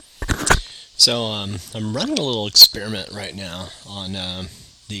I'm running a little experiment right now on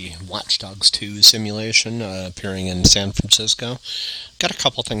the Watch Dogs 2 simulation appearing in San Francisco. Got a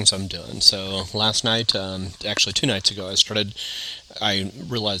couple things I'm doing. So last night, actually 2 nights ago, I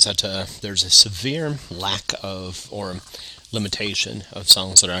realized that there's a severe lack of, or limitation of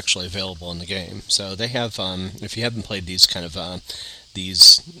songs that are actually available in the game. So they have, if you haven't played these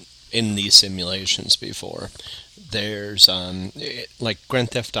in these simulations before. There's like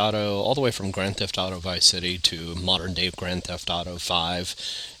Grand Theft Auto, all the way from Grand Theft Auto Vice City to modern day Grand Theft Auto 5,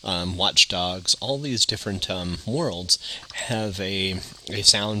 Watch Dogs, all these different worlds have a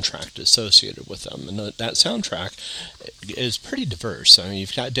soundtrack associated with them. And that soundtrack is pretty diverse. I mean,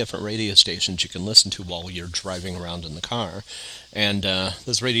 you've got different radio stations you can listen to while you're driving around in the car. And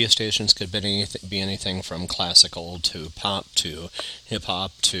those radio stations could be anything from classical to pop to hip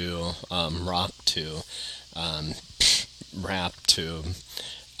hop to rock to rap to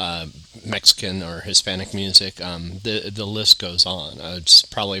Mexican or Hispanic music. The list goes on. It's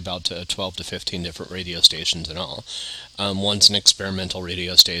probably about 12 to 15 different radio stations in all. One's an experimental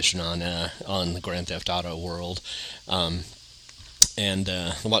radio station on the Grand Theft Auto world. And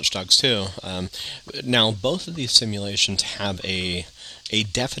the Watch Dogs 2. Now, both of these simulations have a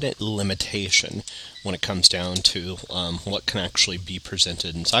definite limitation when it comes down to what can actually be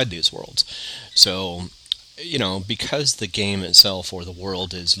presented inside these worlds. So, because the game itself or the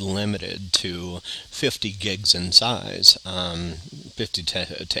world is limited to 50 gigs in size, 50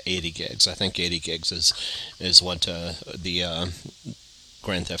 to 80 gigs. I think 80 gigs is what the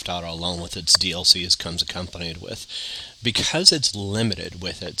Grand Theft Auto, along with its DLCs, comes accompanied with. Because it's limited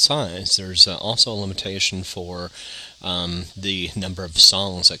with its size, there's also a limitation for the number of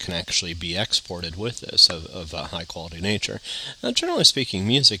songs that can actually be exported with this of a high quality nature. Now, generally speaking,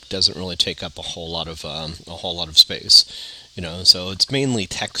 music doesn't really take up a whole lot of space. So it's mainly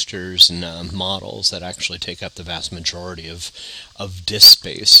textures and models that actually take up the vast majority of disk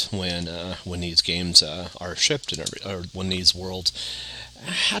space when these games are shipped or when these worlds.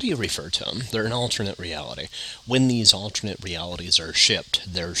 How do you refer to them? They're an alternate reality. When these alternate realities are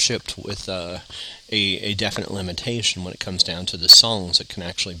shipped, they're shipped with a definite limitation when it comes down to the songs that can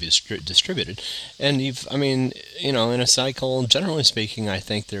actually be distributed. And in a cycle, generally speaking, I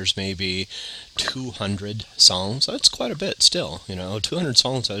think there's maybe 200 songs. That's quite a bit still, 200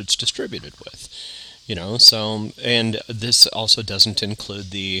 songs that it's distributed with. And this also doesn't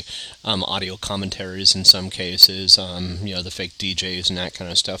include the audio commentaries in some cases, the fake DJs and that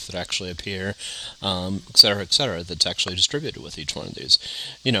kind of stuff that actually appear, et cetera, that's actually distributed with each one of these.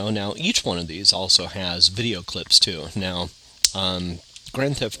 Now each one of these also has video clips too. Now,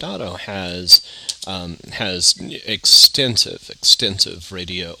 Grand Theft Auto has extensive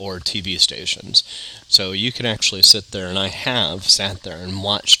radio or TV stations. So you can actually sit there, and I have sat there and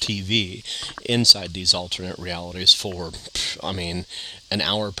watched TV inside these alternate realities for, an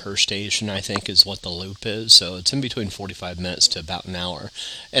hour per station, I think, is what the loop is. So it's in between 45 minutes to about an hour.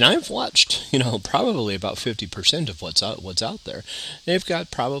 And I've watched, probably about 50% of what's out there. They've got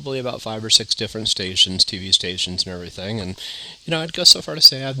probably about 5 or 6 different stations, TV stations and everything. And, I'd go so far to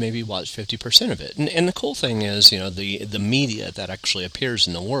say I've maybe watched 50% of it. And the cool thing is, the media that actually appears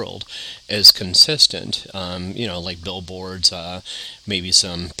in the world is consistent. Like billboards, maybe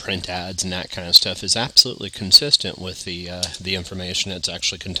some print ads and that kind of stuff is absolutely consistent with the information that's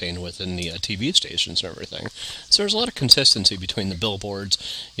actually contained within the TV stations and everything. So there's a lot of consistency between the billboards,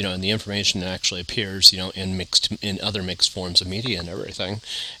 and the information that actually appears, in other mixed forms of media and everything,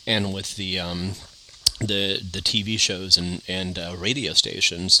 and with the TV shows and radio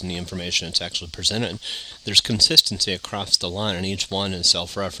stations and the information that's actually presented. There's consistency across the line, and each one is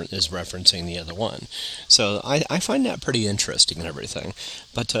referencing the other one. So I find that pretty interesting and everything.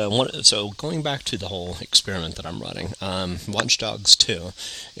 But so going back to the whole experiment that I'm running, Watch Dogs 2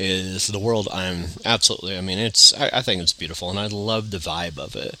 is the world I'm absolutely. I think it's beautiful, and I love the vibe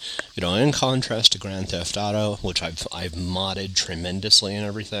of it. In contrast to Grand Theft Auto, which I've modded tremendously and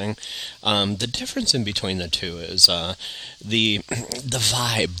everything, the difference in between the two is the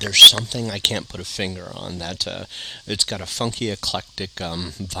vibe. There's something I can't put a finger on that it's got a funky, eclectic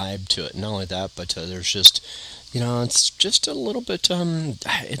vibe to it. Not only that, but there's just it's just a little bit,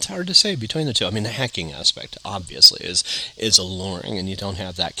 it's hard to say between the two. The hacking aspect, obviously, is alluring, and you don't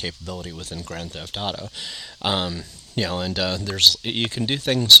have that capability within Grand Theft Auto. And you can do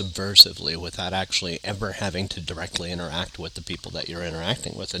things subversively without actually ever having to directly interact with the people that you're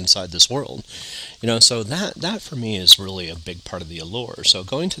interacting with inside this world. So that for me is really a big part of the allure. So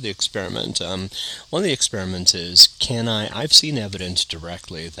going to the experiment, one of the experiments is, I've seen evidence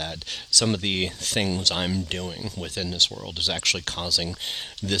directly that some of the things I'm doing within this world is actually causing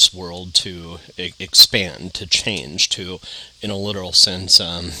this world to expand, to change, to, in a literal sense,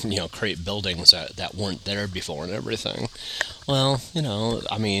 create buildings that weren't there before and everything. Well,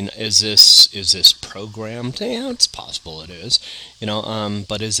 I mean, is this programmed? Yeah, it's possible it is.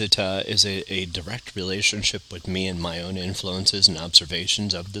 But is it a direct relationship with me and my own influences and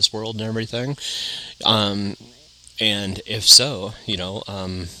observations of this world and everything? And if so,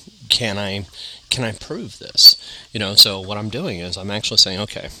 can I prove this? So what I'm doing is I'm actually saying,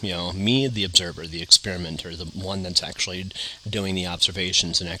 okay, me, the observer, the experimenter, the one that's actually doing the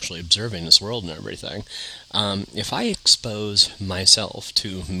observations and actually observing this world and everything, if I expose myself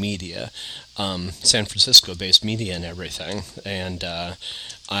to media, San Francisco-based media and everything, and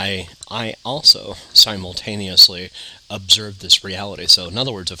I also simultaneously observe this reality. So in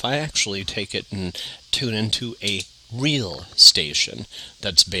other words, if I actually take it and tune into a real station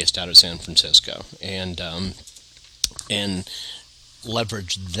that's based out of San Francisco, and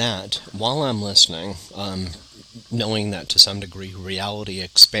leverage that while I'm listening, knowing that to some degree reality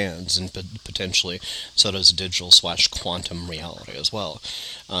expands, and potentially so does digital/quantum reality as well.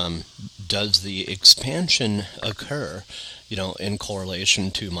 Does the expansion occur, in correlation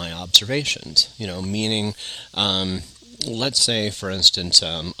to my observations? Meaning, let's say, for instance,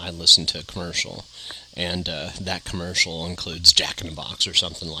 I listen to a commercial, and that commercial includes Jack in the Box or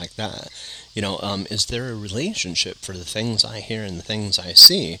something like that. Is there a relationship for the things I hear and the things I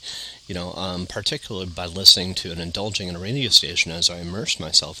see, particularly by listening to and indulging in a radio station as I immerse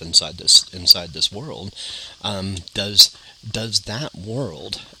myself inside this world? Does that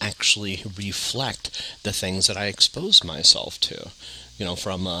world actually reflect the things that I expose myself to?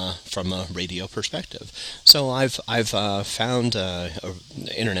 From a radio perspective. So I've found an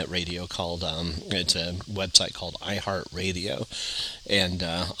internet radio called it's a website called iHeartRadio, and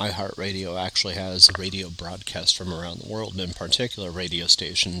iHeartRadio actually has radio broadcasts from around the world, and in particular radio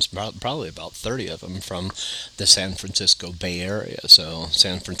stations, probably about 30 of them from the San Francisco Bay Area. So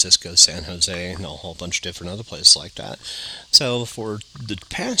San Francisco, San Jose, and a whole bunch of different other places like that. So for the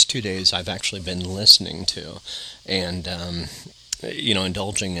past 2 days, I've actually been listening to and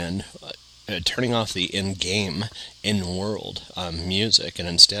indulging in turning off the in-game, in-world music, and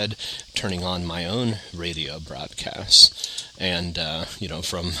instead turning on my own radio broadcasts, and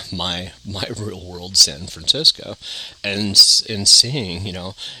from my real world San Francisco, and seeing,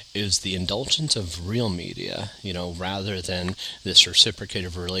 is the indulgence of real media, rather than this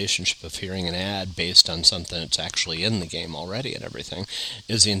reciprocative relationship of hearing an ad based on something that's actually in the game already and everything,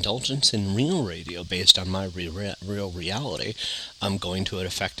 is the indulgence in real radio based on my real reality going to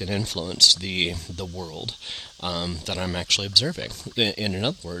affect and influence the world that I'm actually observing. In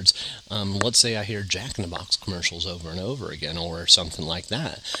other words, let's say I hear Jack in the Box commercials over and over again, or something like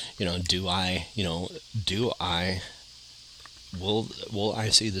that. Will I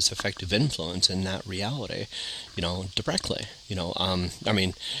see this effective influence in that reality, directly? I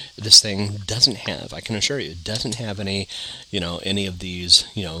mean, this thing doesn't have, I can assure you, it doesn't have any of these,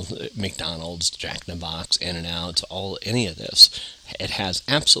 McDonald's, Jack in the Box, In-N-Out, any of this. It has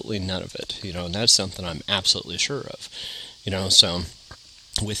absolutely none of it, and that's something I'm absolutely sure of, so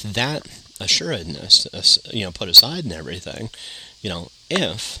with that assuredness, put aside and everything,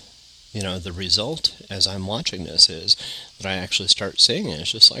 if the result as I'm watching this is that I actually start seeing it,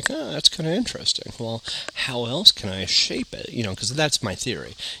 it's just like, oh, that's kind of interesting. Well, how else can I shape it? Because that's my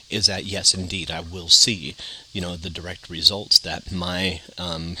theory, is that yes, indeed, I will see, the direct results that my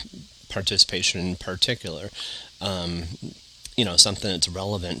participation in particular, something that's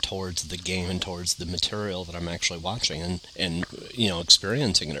relevant towards the game and towards the material that I'm actually watching and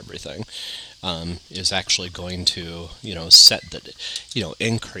experiencing and everything, is actually going to,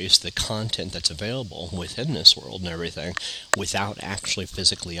 increase the content that's available within this world and everything without actually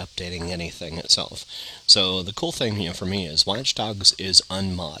physically updating anything itself. So the cool thing, for me is Watch Dogs is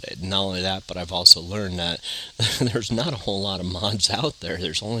unmodded. Not only that, but I've also learned that there's not a whole lot of mods out there.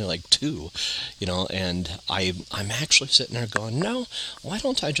 There's only like 2, and I'm actually sitting there going, no, why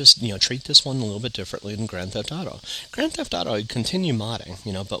don't I just, treat this one a little bit differently than Grand Theft Auto? Grand Theft Auto, I continue modding,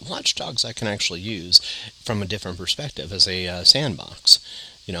 but Watch Dogs I can actually use from a different perspective as a sandbox.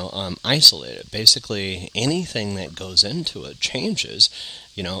 isolate it. Basically, anything that goes into it changes,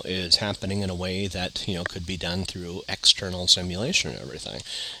 is happening in a way that, could be done through external simulation and everything.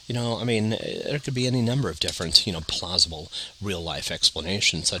 There could be any number of different, plausible real-life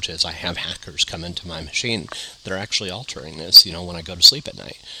explanations, such as I have hackers come into my machine that are actually altering this, when I go to sleep at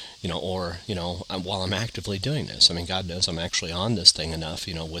night. While I'm actively doing this. God knows I'm actually on this thing enough,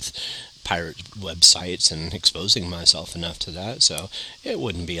 with pirate websites and exposing myself enough to that, so it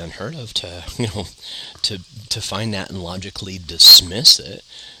wouldn't be unheard of to to find that and logically dismiss it,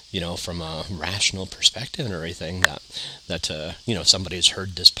 from a rational perspective and everything, that somebody's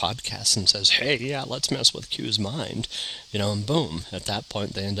heard this podcast and says, hey, yeah, let's mess with Q's mind, and boom, at that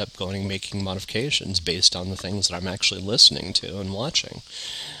point they end up making modifications based on the things that I'm actually listening to and watching.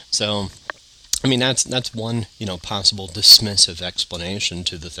 So that's one, possible dismissive explanation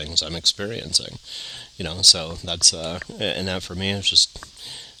to the things I'm experiencing. So that's, and that for me is just,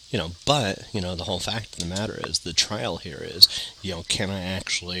 but, the whole fact of the matter is the trial here is, can I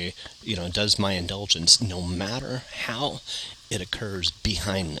actually, does my indulgence, no matter how it occurs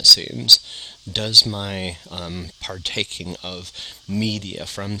behind the scenes, does my partaking of media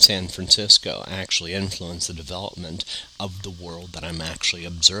from San Francisco actually influence the development of the world that I'm actually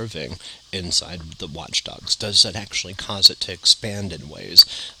observing inside the watchdogs? Does it actually cause it to expand in ways?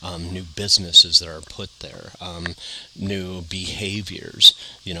 New businesses that are put there, new behaviors,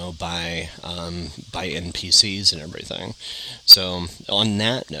 by NPCs and everything. So on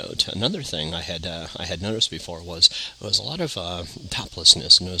that note, another thing I had noticed before was a lot of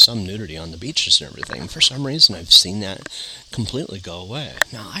toplessness and there was some nudity on the beaches and everything. For some reason, I've seen that completely go away.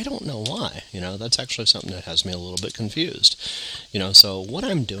 Now, I don't know why. That's actually something that has me a little bit confused. So what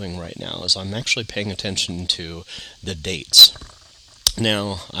I'm doing right now is I'm actually paying attention to the dates.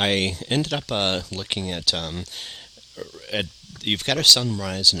 Now, I ended up looking at you've got a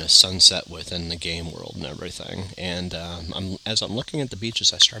sunrise and a sunset within the game world and everything. And as I'm looking at the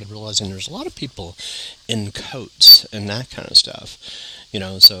beaches, I started realizing there's a lot of people in coats and that kind of stuff.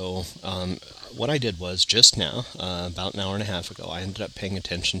 So what I did was just now, about an hour and a half ago, I ended up paying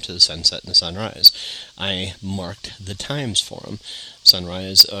attention to the sunset and the sunrise. I marked the times for them.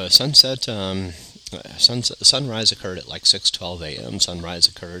 Sunrise, sunset. Sunrise occurred at like 6:12 a.m.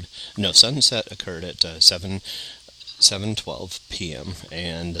 Sunset occurred at 7:12 p.m.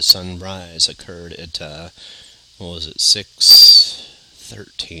 and the sunrise occurred at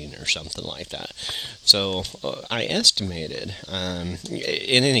 6:13 or something like that. So I estimated.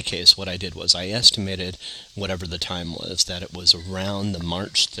 In any case, what I did was I estimated whatever the time was, that it was around the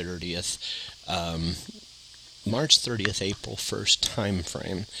March 30th. April 1st time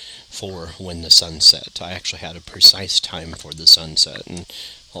frame for when the sun set. I actually had a precise time for the sunset, and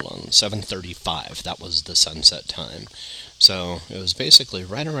 7:35, that was the sunset time. So it was basically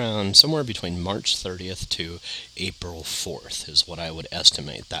right around somewhere between March 30th to April 4th is what I would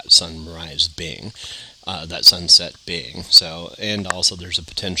estimate that sunrise being, that sunset being. So, and also there's a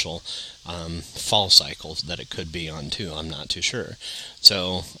potential fall cycle that it could be on too. I'm not too sure.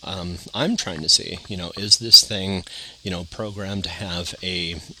 So I'm trying to see, is this thing, programmed to have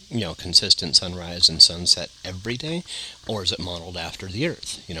a, consistent sunrise and sunset every day, or is it modeled after the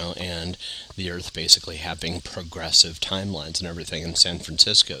Earth, and the Earth basically having progressive timelines and everything, and San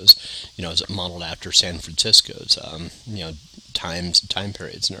Francisco's, is it modeled after San Francisco's, time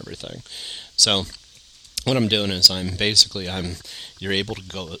periods and everything. So what I'm doing is you're able to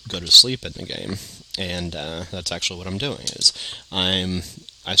go to sleep in the game, and that's actually what I'm doing.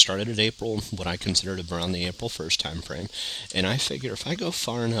 I started at April, what I considered around the April 1st time frame, and I figure if I go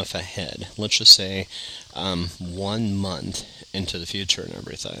far enough ahead, let's just say 1 month into the future and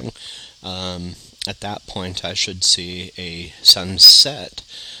everything, at that point I should see a sunset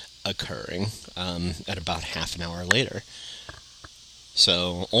occurring at about half an hour later.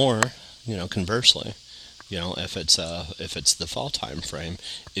 So, or conversely, if it's the fall time frame,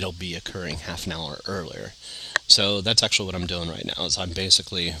 it'll be occurring half an hour earlier. So that's actually what I'm doing right now, is I'm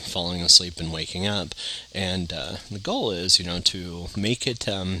basically falling asleep and waking up, and the goal is, to make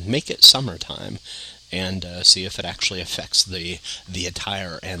it summertime, and see if it actually affects the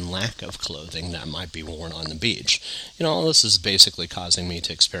attire and lack of clothing that might be worn on the beach. All this is basically causing me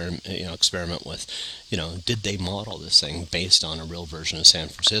to experiment with, did they model this thing based on a real version of San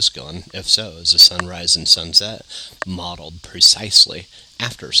Francisco, and if so, is the sunrise and sunset modeled precisely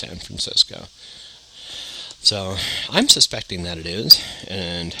after San Francisco? So I'm suspecting that it is,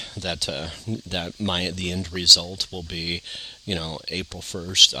 and that the end result will be, April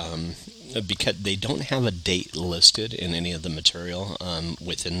 1st, because they don't have a date listed in any of the material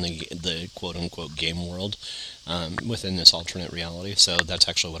within the quote unquote game world within this alternate reality. So that's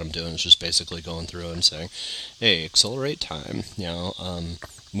actually what I'm doing, is just basically going through and saying, hey, accelerate time,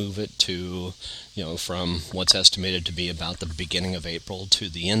 move it to, from what's estimated to be about the beginning of April to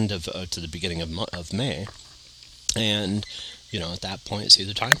the end of to the beginning of May. And, at that point, see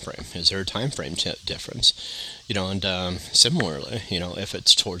the time frame. Is there a time frame difference? And similarly, if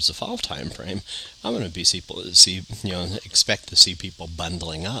it's towards the fall time frame, I'm going to expect to see people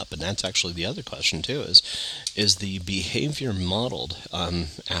bundling up. And that's actually the other question, too, is the behavior modeled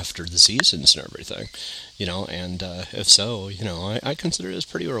after the seasons and everything? And if so, I consider it as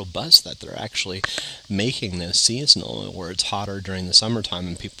pretty robust that they're actually making this seasonal, where it's hotter during the summertime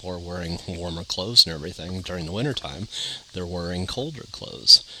and people are wearing warmer clothes and everything. During the wintertime, they're wearing colder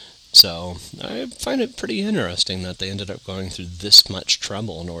clothes. So I find it pretty interesting that they ended up going through this much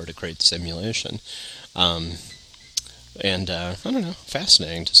trouble in order to create the simulation. And I don't know,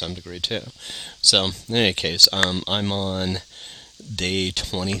 fascinating to some degree too. So in any case, I'm on day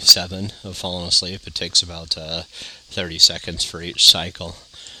 27 of falling asleep. It takes about 30 seconds for each cycle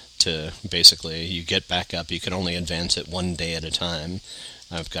to basically, you get back up. You can only advance it one day at a time.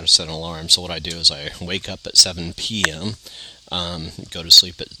 I've got to set an alarm. So what I do is I wake up at 7 p.m., go to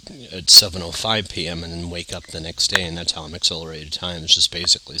sleep at 7:05 p.m. and then wake up the next day, and that's how I'm accelerated time. It's just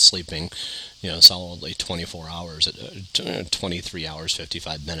basically sleeping, solidly 24 hours, 23 hours,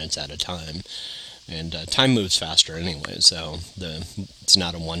 55 minutes at a time. And time moves faster anyway, so it's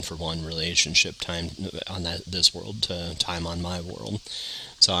not a one-for-one relationship, time on this world to time on my world.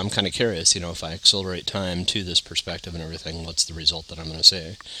 So I'm kind of curious, if I accelerate time to this perspective and everything, what's the result that I'm going to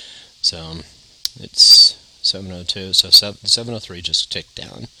see? So it's 7:02, so 7:03 just ticked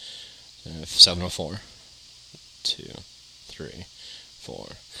down. 7:04, 2, 3,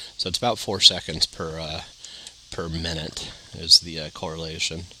 4. So it's about 4 seconds per minute is the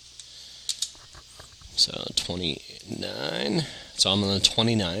correlation. So 29. So I'm on the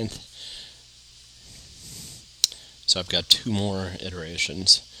 29th. So I've got 2 more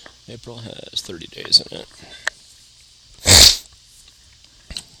iterations. April has 30 days in it.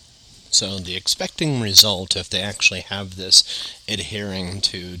 So the expecting result, if they actually have this adhering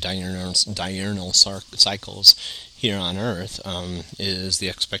to diurnal cycles here on Earth, is the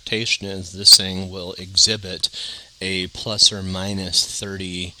expectation is this thing will exhibit a plus or minus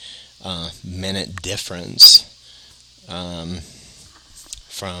 30 minute difference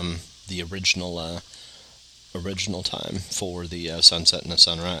from the original time for the sunset and the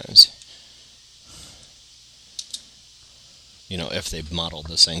sunrise. If they've modeled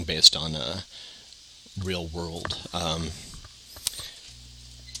this thing based on real world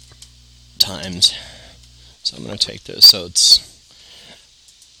times. So I'm going to take this. So it's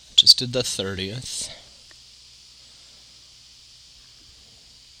just did the 30th.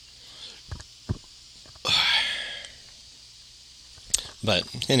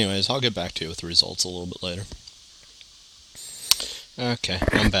 But anyways, I'll get back to you with the results a little bit later. Okay,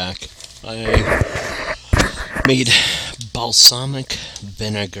 I'm back. I made balsamic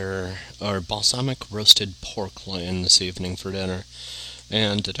vinegar, or balsamic roasted pork loin this evening for dinner,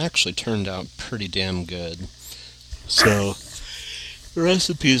 and it actually turned out pretty damn good. So, the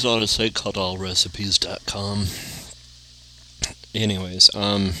recipe's on a site called allrecipes.com. Anyways,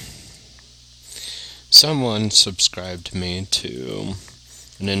 someone subscribed to me to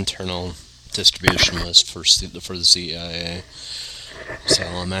an internal distribution list for the CIA. So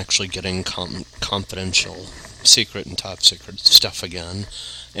I'm actually getting confidential, secret and top secret stuff again,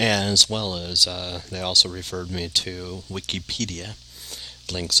 as well as they also referred me to Wikipedia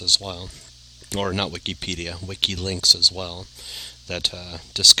links as well, or not Wikipedia, Wikilinks as well, that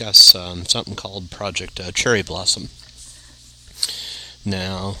discuss something called Project Cherry Blossom.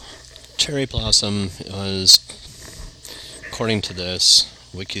 Now, Cherry Blossom was, according to this,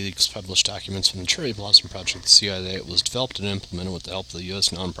 Wikileaks published documents from the Cherry Blossom Project, the CIA. It was developed and implemented with the help of the U.S.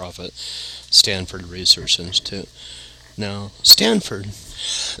 nonprofit Stanford Research Institute. Now, Stanford,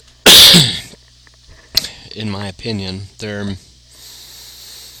 in my opinion, they're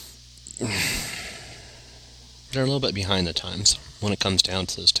a little bit behind the times when it comes down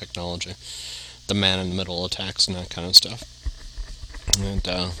to this technology. The man-in-the-middle attacks and that kind of stuff. And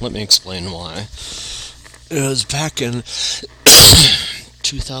let me explain why. It was back in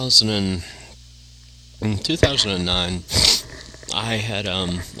 2009, I had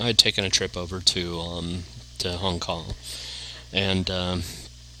taken a trip over to Hong Kong, and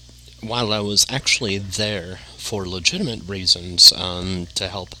while I was actually there for legitimate reasons, to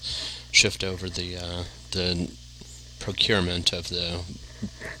help shift over the procurement of the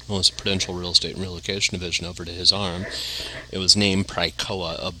Prudential Real Estate and Relocation Division over to his arm, it was named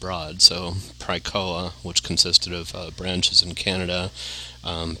Pricoa abroad. So Pricoa, which consisted of branches in Canada,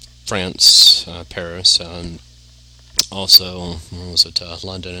 France, Paris, also,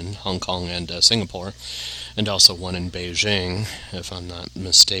 London and Hong Kong and Singapore, and also one in Beijing, if I'm not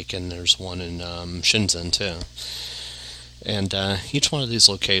mistaken. There's one in Shenzhen too. And each one of these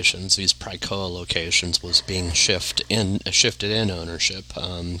locations, these Pricoa locations, was being shifted in ownership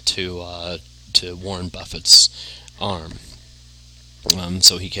to Warren Buffett's arm.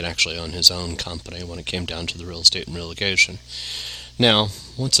 So he could actually own his own company when it came down to the real estate and relocation. Now,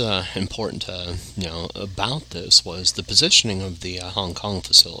 what's important about this was the positioning of the Hong Kong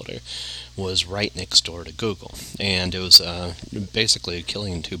facility was right next door to Google, and it was basically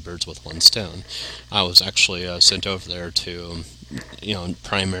killing two birds with one stone. I was actually sent over there to,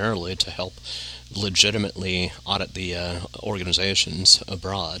 primarily to help legitimately audit the organizations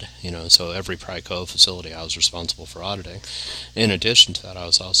abroad, so every Prico facility I was responsible for auditing. In addition to that, I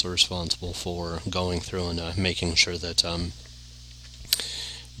was also responsible for going through and making sure that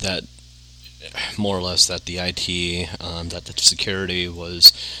that more or less that the IT, that the security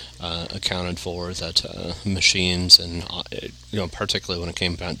was accounted for, that machines and, particularly when it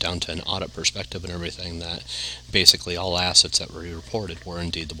came down to an audit perspective and everything, that basically all assets that were reported were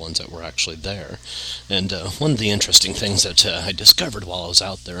indeed the ones that were actually there. And one of the interesting things that I discovered while I was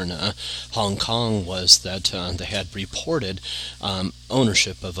out there in Hong Kong was that they had reported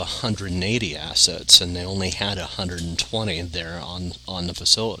ownership of 180 assets, and they only had 120 there on the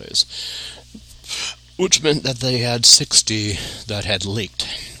facilities, which meant that they had 60 that had leaked.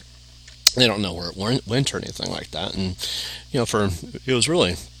 They don't know where it went or anything like that, and it was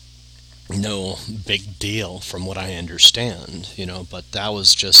really no big deal from what I understand, but that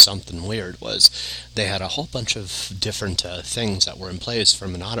was just something weird. Was they had a whole bunch of different things that were in place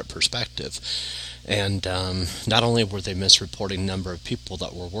from an audit perspective, and not only were they misreporting the number of people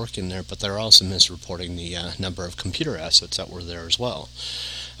that were working there, but they're also misreporting the number of computer assets that were there as well.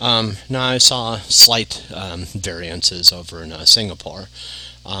 Now, I saw slight variances over in Singapore.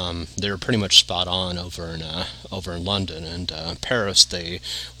 They were pretty much spot on over in London, and Paris. They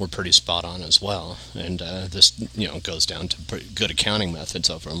were pretty spot on as well. And this goes down to pretty good accounting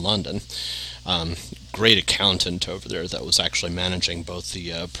methods over in London. Great accountant over there that was actually managing both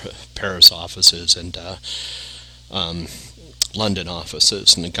the Paris offices and London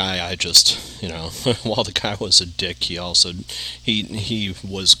offices, and the guy I just, while the guy was a dick, he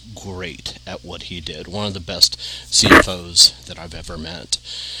was great at what he did. One of the best CFOs that I've ever met.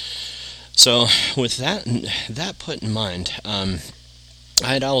 So with that put in mind,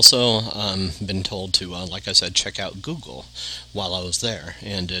 I had also been told to, like I said, check out Google while I was there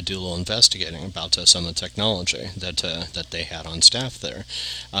and do a little investigating about some of the technology that they had on staff there.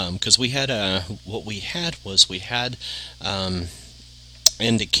 Because we had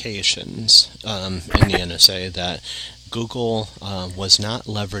indications in the NSA that Google was not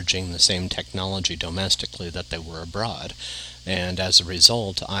leveraging the same technology domestically that they were abroad. And as a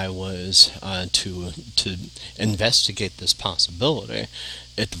result, I was to investigate this possibility,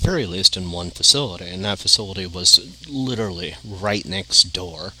 at the very least in one facility, and that facility was literally right next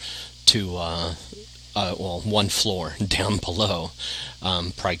door to, one floor down below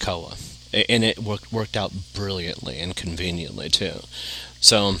Pricoa. And it worked out brilliantly and conveniently too.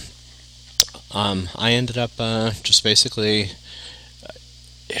 So I ended up just basically.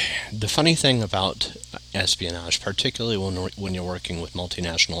 The funny thing about espionage, particularly when you're working with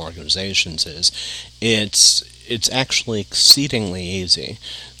multinational organizations, is it's actually exceedingly easy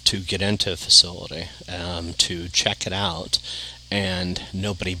to get into a facility, to check it out, and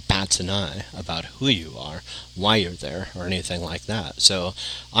nobody bats an eye about who you are, why you're there, or anything like that. So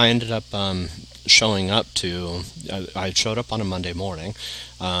I ended up showing up I showed up on a Monday morning,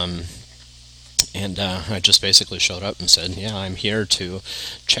 and I just basically showed up and said, yeah, I'm here to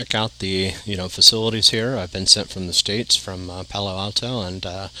check out the facilities here. I've been sent from the States, from Palo Alto, and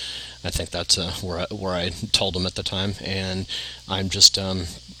I think that's where I told them at the time. And I'm just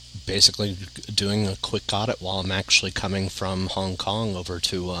basically doing a quick audit while I'm actually coming from Hong Kong over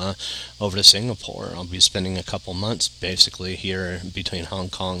to Singapore. I'll be spending a couple months basically here between Hong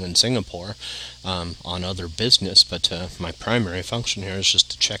Kong and Singapore on other business, but my primary function here is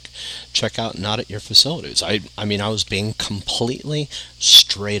just to check out and audit your facilities. I was being completely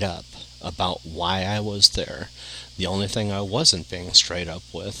straight up about why I was there, The only thing I wasn't being straight up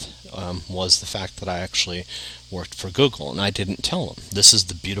with was the fact that I actually worked for Google, and I didn't tell them. This is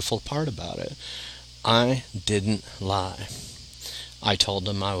the beautiful part about it. I didn't lie. I told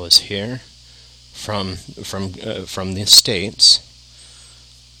them I was here from the States.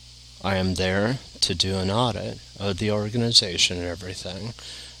 I am there to do an audit of the organization and everything,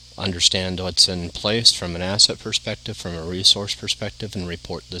 understand what's in place from an asset perspective, from a resource perspective, and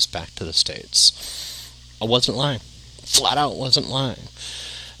report this back to the States. I wasn't lying. Flat out wasn't lying.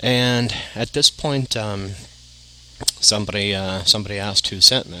 And at this point, somebody asked who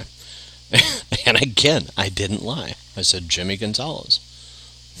sent me. And again, I didn't lie. I said Jimmy Gonzalez.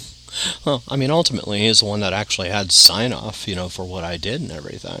 Well, I mean, ultimately, he's the one that actually had sign-off, for what I did and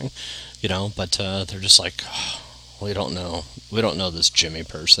everything, but they're just like, oh, we don't know this Jimmy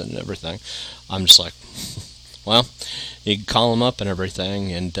person and everything. I'm just like, well, you can call him up and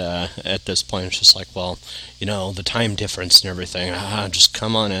everything, and at this point, it's just like, well, the time difference and everything, just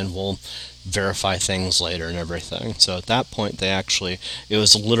come on in, we'll verify things later and everything. So at that point, it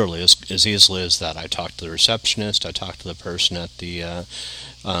was literally as easily as that. I talked to the receptionist, I talked to the person at the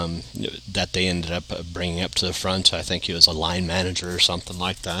that they ended up bringing up to the front. I think he was a line manager or something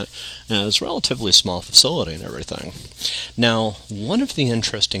like that. And it was a relatively small facility and everything. Now, one of the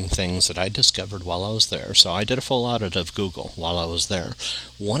interesting things that I discovered while I was there, so I did a full audit of Google while I was there.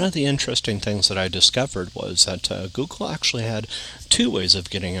 One of the interesting things that I discovered was that Google actually had two ways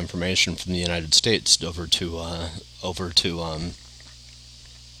of getting information from the United States over to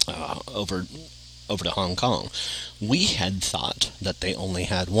Hong Kong. We had thought that they only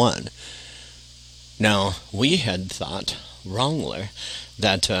had one. Now, we had thought wrongly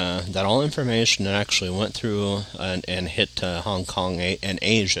that all information that actually went through and hit Hong Kong and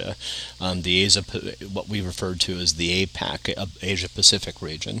Asia, what we referred to as the APAC, Asia Pacific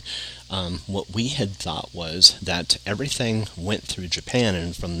region, what we had thought was that everything went through Japan,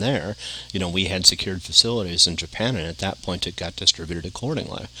 and from there, we had secured facilities in Japan, and at that point it got distributed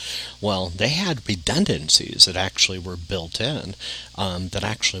accordingly. Well, they had redundancies that actually were built in that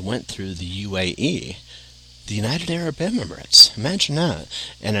actually went through the UAE, the United Arab Emirates. Imagine that.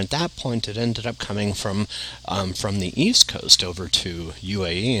 And at that point, it ended up coming from the East Coast over to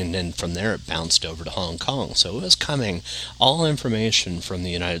UAE, and then from there it bounced over to Hong Kong. So it was coming, all information from the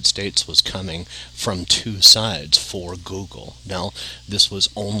United States was coming from two sides for Google. Now, this was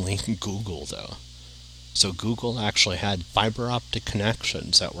only Google, though. So Google actually had fiber optic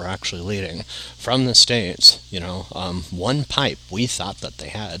connections that were actually leading from the States, one pipe we thought that they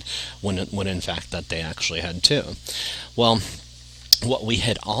had, when in fact that they actually had two. Well, what we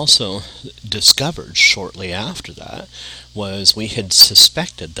had also discovered shortly after that was we had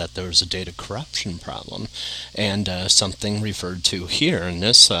suspected that there was a data corruption problem, and something referred to here in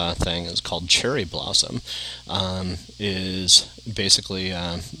this thing is called cherry blossom, is basically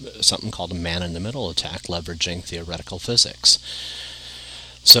something called a man-in-the-middle attack leveraging theoretical physics.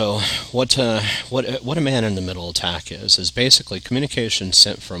 So what a man-in-the-middle attack is basically communication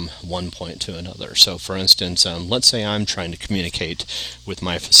sent from one point to another. So for instance, let's say I'm trying to communicate with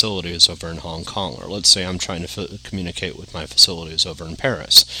my facilities over in Hong Kong, or let's say I'm trying to communicate with my facilities over in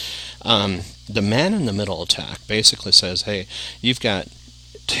Paris. The man-in-the-middle attack basically says, hey, you've got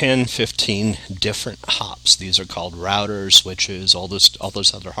 10, 15 different hops. These are called routers, switches, all this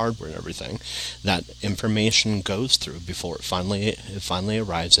other hardware and everything that information goes through before it finally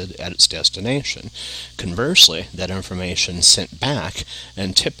arrives at its destination. Conversely, that information sent back,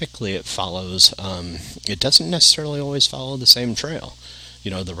 and typically it follows, it doesn't necessarily always follow the same trail.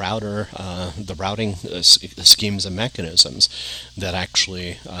 The routing schemes and mechanisms that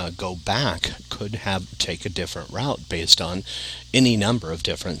actually go back could take a different route based on any number of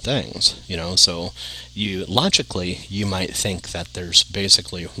different things. So logically you might think that there's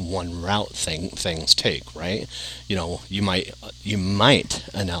basically one route things take, right? You might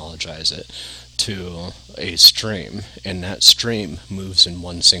analogize it to a stream, and that stream moves in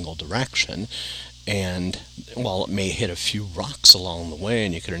one single direction. And while it may hit a few rocks along the way,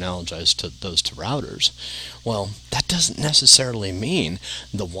 and you could analogize those to routers, well, that doesn't necessarily mean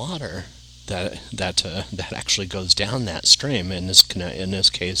the water that actually goes down that stream. In this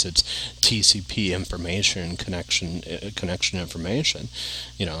case, it's TCP information connection information.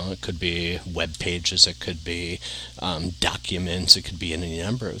 It could be web pages, it could be documents, it could be any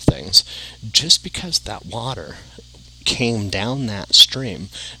number of things. Just because that water came down that stream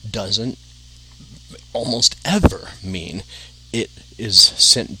doesn't almost ever mean it is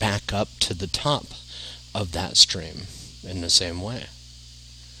sent back up to the top of that stream in the same way.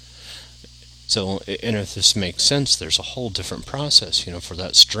 So, and if this makes sense, there's a whole different process, for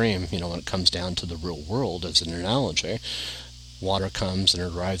that stream, when it comes down to the real world as an analogy. Water comes and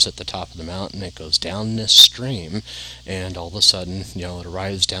it arrives at the top of the mountain, it goes down this stream, and all of a sudden, it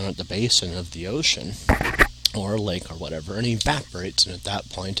arrives down at the basin of the ocean or a lake or whatever, and evaporates, and at that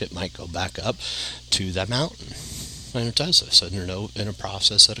point it might go back up to the mountain. And it does this in a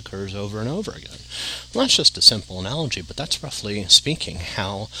process that occurs over and over again. Well, that's just a simple analogy, but that's roughly speaking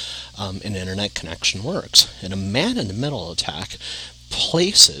how an internet connection works. And a man-in-the-middle attack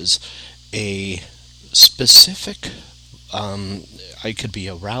places a specific, it could be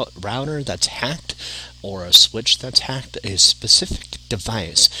a router that's hacked or a switch that's hacked, a specific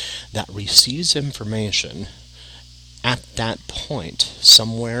device that receives information at that point,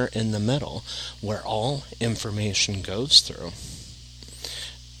 somewhere in the middle, where all information goes through.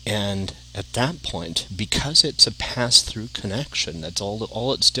 And at that point, because it's a pass-through connection, that's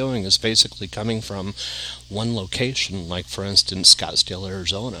all it's doing is basically coming from one location, like for instance Scottsdale,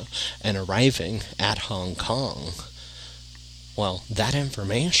 Arizona, and arriving at Hong Kong. Well, that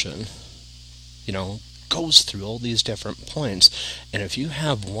information, goes through all these different points, and if you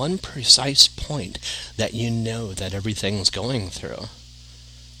have one precise point that that everything's going through,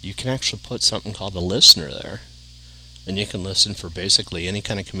 you can actually put something called a listener there, and you can listen for basically any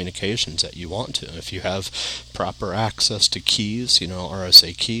kind of communications that you want to. If you have proper access to keys,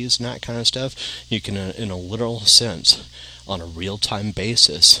 RSA keys and that kind of stuff, you can, in a literal sense, on a real-time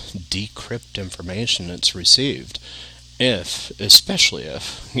basis, decrypt information that's received. Especially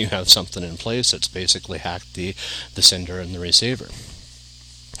if you have something in place that's basically hacked the sender and the receiver.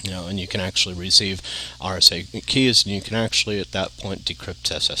 And you can actually receive RSA keys, and you can actually at that point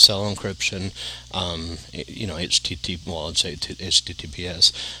decrypt SSL encryption,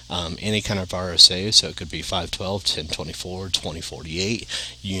 HTTPS, any kind of RSA, so it could be 512, 1024, 2048,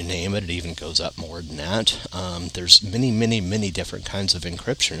 you name it, it even goes up more than that. There's many, many, many different kinds of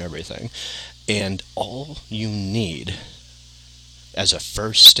encryption and everything. And all you need as a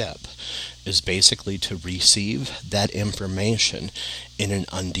first step is basically to receive that information in an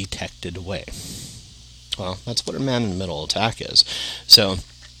undetected way. Well, that's what a man-in-the-middle attack is. So,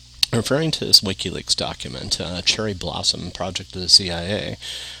 referring to this Wikileaks document, Cherry Blossom, project of the CIA,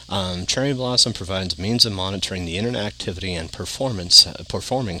 Cherry Blossom provides means of monitoring the internet activity and performing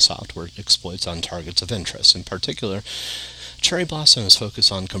software exploits on targets of interest. In particular, Cherry Blossom is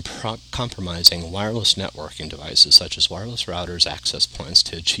focused on compromising wireless networking devices such as wireless routers, access points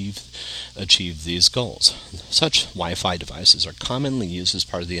to achieve these goals. Such Wi-Fi devices are commonly used as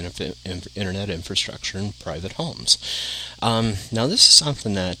part of the internet infrastructure in private homes. Now, this is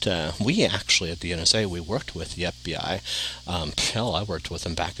something that we actually at the NSA, we worked with the FBI. I worked with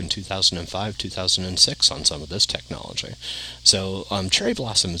them back in 2005, 2006 on some of this technology. So Cherry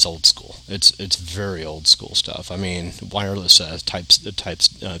Blossom is old school. It's very old school stuff. I mean, wireless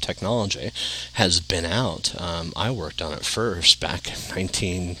technology has been out. I worked on it first back in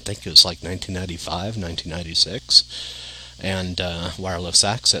 1995, 1996, and wireless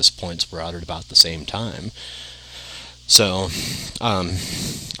access points were out at about the same time. So,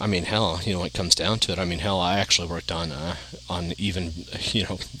 when it comes down to it, I actually worked on even,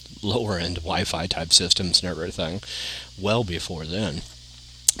 lower end Wi-Fi type systems and everything well before then.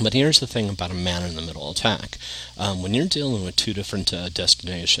 But here's the thing about a man-in-the-middle attack. When you're dealing with two different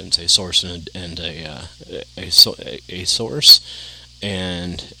destinations, a source and a source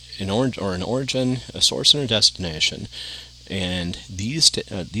and an origin, a source and a destination, and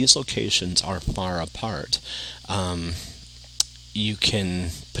these locations are far apart, you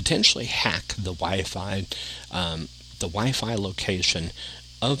can potentially hack the Wi-Fi location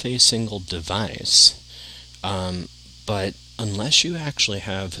of a single device, but unless you actually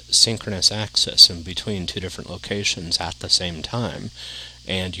have synchronous access in between two different locations at the same time,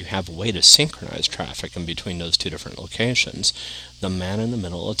 and you have a way to synchronize traffic in between those two different locations, the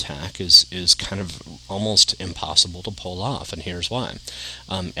man-in-the-middle attack is kind of almost impossible to pull off, and here's why.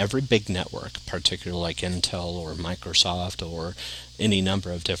 Every big network, particularly like Intel or Microsoft or any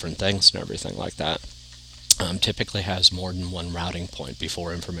number of different things and everything like that, typically has more than one routing point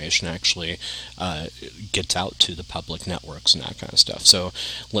before information actually gets out to the public networks and that kind of stuff. So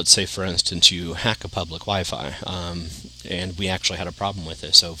let's say, for instance, you hack a public Wi-Fi, and we actually had a problem with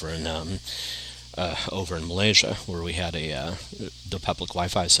this over in Malaysia, where we had the public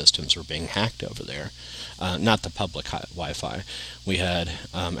Wi-Fi systems were being hacked over there. Not the public Wi-Fi. We had,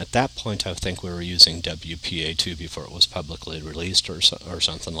 at that point, I think we were using WPA2 before it was publicly released or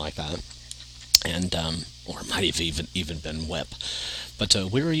something like that. And or it might have even been WEP. But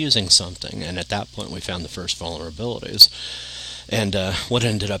we were using something, and at that point we found the first vulnerabilities. And what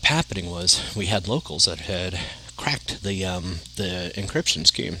ended up happening was we had locals that had cracked the encryption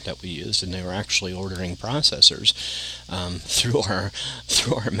scheme that we used, and they were actually ordering processors through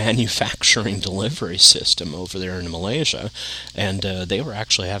our manufacturing delivery system over there in Malaysia, and they were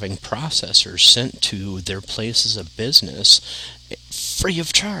actually having processors sent to their places of business free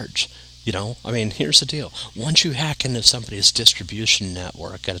of charge. I mean, here's the deal. Once you hack into somebody's distribution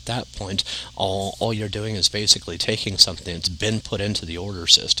network, at that point, all you're doing is basically taking something that's been put into the order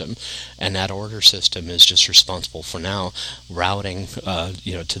system, and that order system is just responsible for now routing,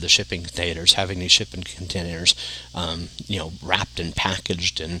 to the shipping containers, having these shipping containers, wrapped and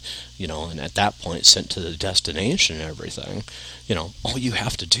packaged, and at that point sent to the destination and everything. All you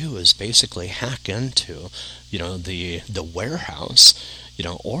have to do is basically hack into, the warehouse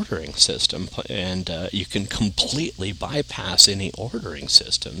ordering system, and you can completely bypass any ordering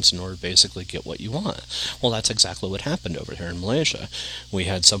systems in order to basically get what you want. Well, that's exactly what happened over here in Malaysia. We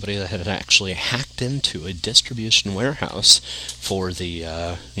had somebody that had actually hacked into a distribution warehouse for the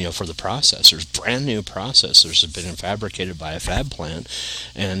processors. Brand new processors had been fabricated by a fab plant,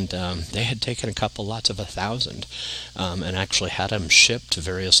 and they had taken lots of 1,000, and actually had them shipped to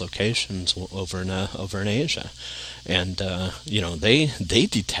various locations over in Asia. And they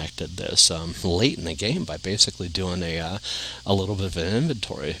detected this late in the game by basically doing a little bit of an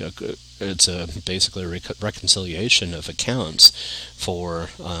inventory. It's basically a reconciliation of accounts for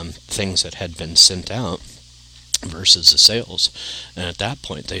things that had been sent out versus the sales. And at that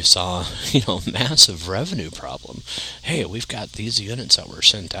point they saw massive revenue problem. Hey, we've got these units that were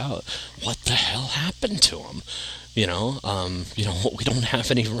sent out. What the hell happened to them? We don't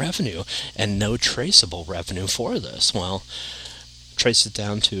have any revenue and no traceable revenue for this. Well, trace it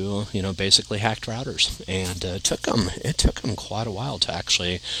down to basically hacked routers, and it took them quite a while to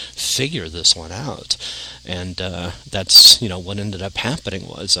actually figure this one out. And that's what ended up happening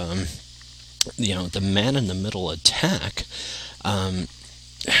was the man-in-the-middle attack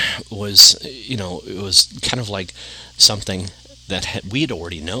was it was kind of like something that we'd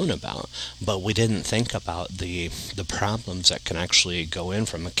already known about, but we didn't think about the problems that can actually go in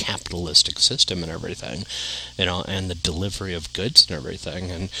from a capitalistic system and everything, and the delivery of goods and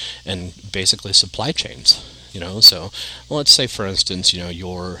everything, and basically supply chains. So let's say, for instance,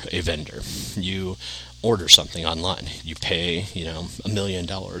 you're a vendor. You order something online. You pay, $1 million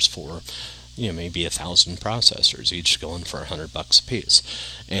for maybe 1,000 processors, each going for $100 a piece.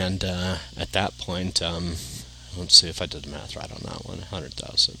 And at that point, let's see if I did the math right on that one.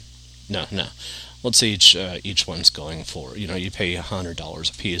 100,000. No. Let's say each one's going for, you pay $100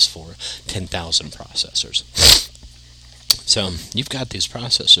 a piece for 10,000 processors. So you've got these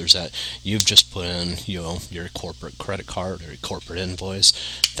processors that you've just put in, your corporate credit card or your corporate invoice.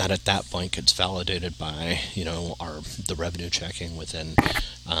 That at that point gets validated by, the revenue checking within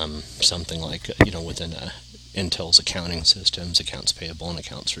something like, within Intel's accounting systems, accounts payable and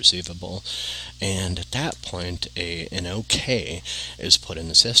accounts receivable. And at that point, an OK is put in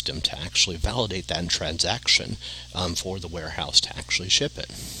the system to actually validate that transaction for the warehouse to actually ship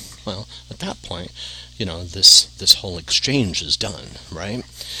it. Well, at that point, this whole exchange is done, right?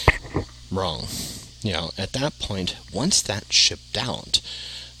 Wrong. At that point, once that's shipped out,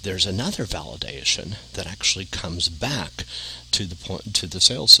 there's another validation that actually comes back to the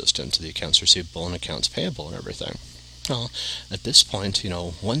sales system, to the accounts receivable and accounts payable and everything. Well, at this point,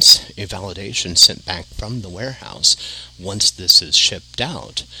 once a validation sent back from the warehouse, once this is shipped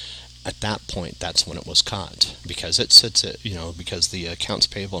out, at that point, that's when it was caught, because it sits at, because the accounts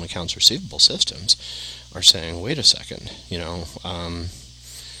payable and accounts receivable systems are saying, wait a second,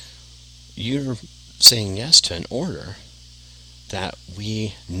 you're saying yes to an order that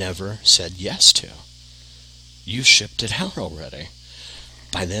we never said yes to. You shipped it out already.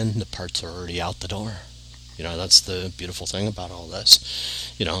 By then, the parts are already out the door. That's the beautiful thing about all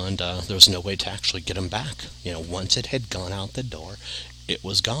this. And there was no way to actually get them back. Once it had gone out the door, it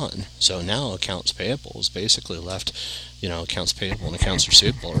was gone. So now accounts payable is basically left, accounts payable and accounts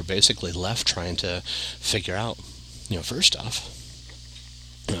receivable are basically left trying to figure out, first off,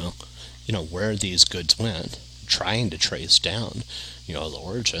 where these goods went, trying to trace down, the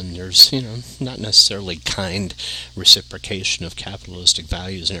origin. There's, not necessarily kind reciprocation of capitalistic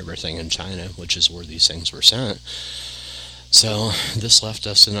values and everything in China, which is where these things were sent. So this left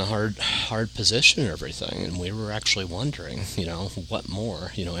us in a hard position and everything, and we were actually wondering, what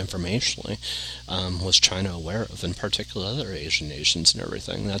more, informationally, was China aware of, in particular other Asian nations and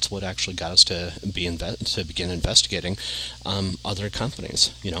everything. That's what actually got us to begin investigating other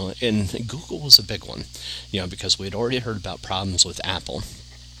companies, and Google was a big one, because we had already heard about problems with Apple.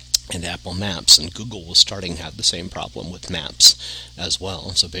 and Apple Maps, and Google was starting to have the same problem with maps as well.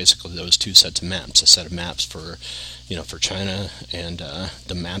 So basically those two sets of maps, a set of maps for China, and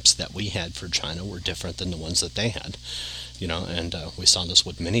the maps that we had for China were different than the ones that they had. And we saw this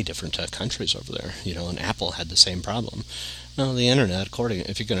with many different countries over there, and Apple had the same problem. Now, the internet,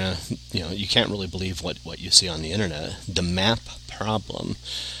 if you're going to, you can't really believe what you see on the internet. The map problem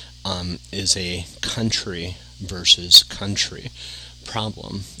is a country versus country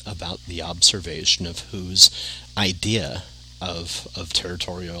problem about the observation of whose idea of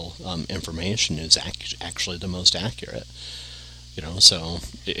territorial information is actually the most accurate. So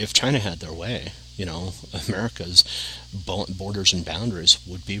if China had their way, America's borders and boundaries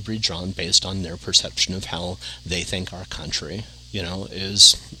would be redrawn based on their perception of how they think our country,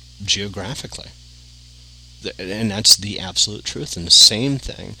 is geographically. And that's the absolute truth. And the same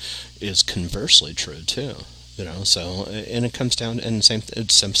thing is conversely true too. So, and it comes down, and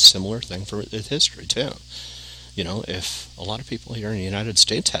it's a similar thing for history too. If a lot of people here in the United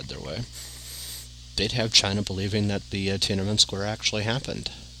States had their way, they'd have China believing that the Tiananmen Square actually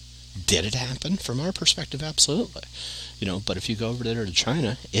happened. Did it happen? From our perspective, absolutely. But if you go over there to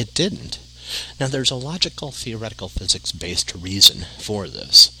China, it didn't. Now, there's a logical, theoretical, physics-based reason for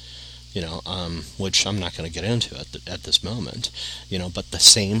this. Which I'm not going to get into at this moment, but the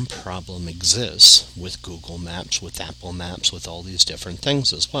same problem exists with Google Maps, with Apple Maps, with all these different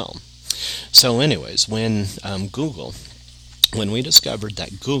things as well. So anyways, when we discovered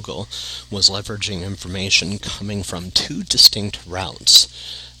that Google was leveraging information coming from two distinct routes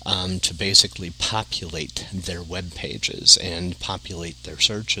to basically populate their web pages and populate their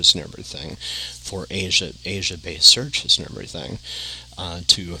searches and everything for Asia-based searches and everything,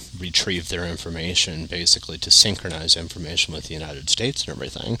 to retrieve their information, basically to synchronize information with the United States and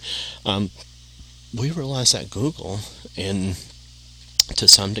everything, we realized that Google, to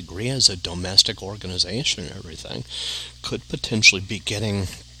some degree as a domestic organization and everything, could potentially be getting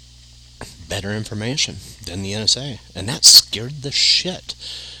better information than the NSA. And that scared the shit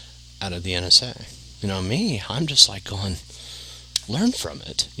out of the NSA. I'm just like going, learn from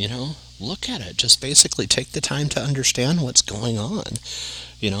it, look at it, just basically take the time to understand what's going on,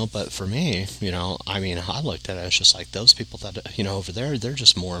 but for me, I looked at it, it's just like those people that, over there, they're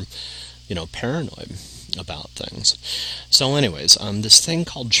just more, paranoid about things. So anyways, this thing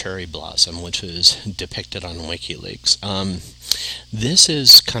called Cherry Blossom, which is depicted on WikiLeaks, this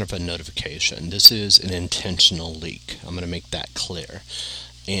is kind of a notification. This is an intentional leak. I'm going to make that clear.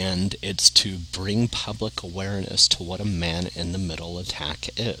 And it's to bring public awareness to what a man-in-the-middle attack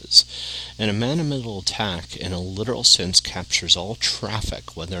is. And a man-in-the-middle attack, in a literal sense, captures all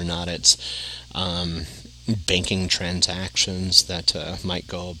traffic, whether or not it's banking transactions that might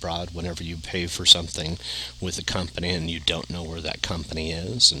go abroad whenever you pay for something with a company and you don't know where that company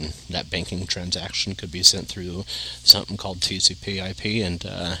is, and that banking transaction could be sent through something called TCP/IP, and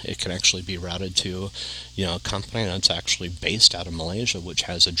it can actually be routed to a company that's actually based out of Malaysia, which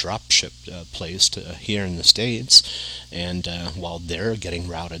has a dropship placed here in the States, and while they're getting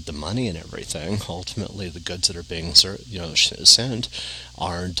routed the money and everything, ultimately the goods that are being sent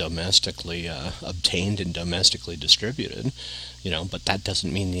are domestically obtained and domestically distributed, but that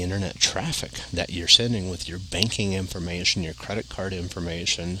doesn't mean the internet traffic that you're sending with your banking information, your credit card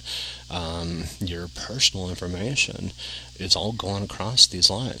information, your personal information is all going across these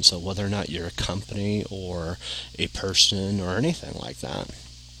lines. So whether or not you're a company or a person or anything like that,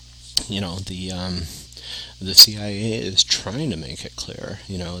 the CIA is trying to make it clear,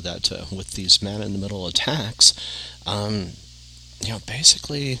 that with these man-in-the-middle attacks,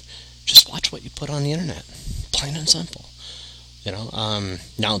 basically just watch what you put on the internet, plain and simple.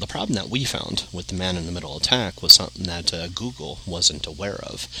 Now the problem that we found with the man-in-the-middle attack was something that Google wasn't aware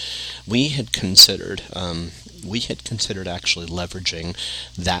of. We had considered actually leveraging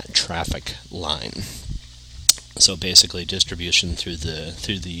that traffic line. So basically distribution through the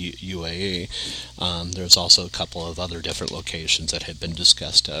UAE. There's also a couple of other different locations that had been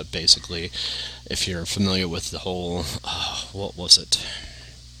discussed. Basically, if you're familiar with the whole,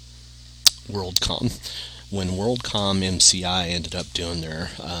 WorldCom. When WorldCom MCI ended up doing their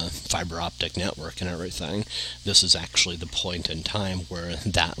fiber optic network and everything, this is actually the point in time where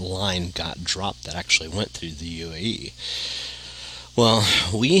that line got dropped that actually went through the UAE. Well,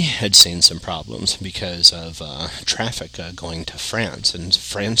 we had seen some problems because of traffic going to France, and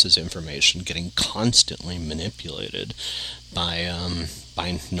France's information getting constantly manipulated by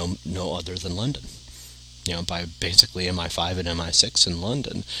no other than London. By basically MI5 and MI6 in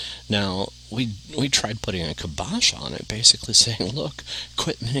London. Now, we tried putting a kibosh on it, basically saying, look,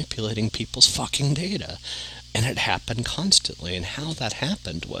 quit manipulating people's fucking data. And it happened constantly. And how that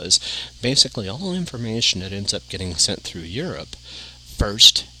happened was basically all information that ends up getting sent through Europe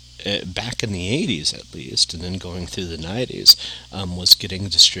first, back in the 80s at least, and then going through the 90s, was getting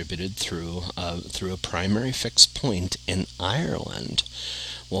distributed through a primary fixed point in Ireland.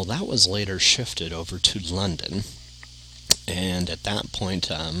 Well, that was later shifted over to London. And at that point,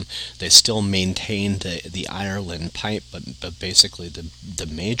 they still maintained the Ireland pipe, but basically the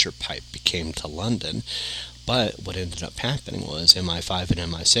major pipe became to London. But what ended up happening was MI5 and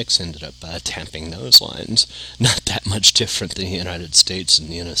MI6 ended up tapping those lines. Not that much different than the United States and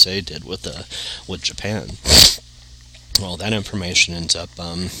the NSA did with Japan. Well, that information ends up,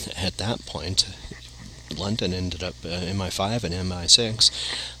 at that point, London ended up, MI5 and MI6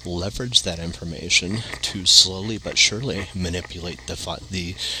 leveraged that information to slowly but surely manipulate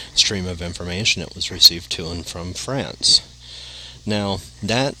the stream of information that was received to and from France. Now,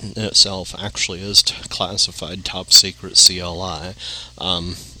 that in itself actually is classified top secret CLI.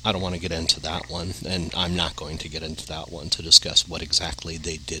 I don't want to get into that one, and I'm not going to get into that one to discuss what exactly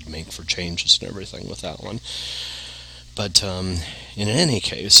they did make for changes and everything with that one. But in any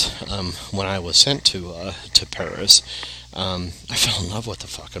case, when I was sent to Paris, I fell in love with the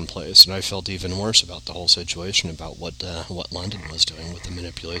fucking place, and I felt even worse about the whole situation, about what London was doing with the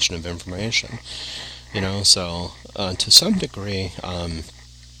manipulation of information. So to some degree,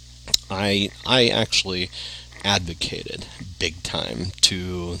 I actually advocated big time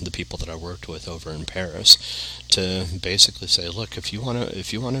to the people that I worked with over in Paris to basically say, look, if you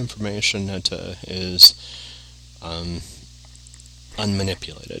want information that is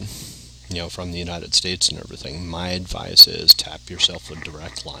unmanipulated, from the United States and everything, my advice is tap yourself a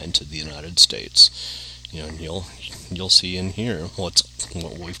direct line to the United States. And you'll see and hear what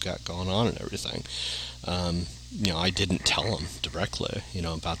we've got going on and everything. I didn't tell them directly,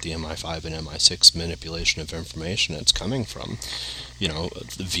 about the MI5 and MI6 manipulation of information that's coming from,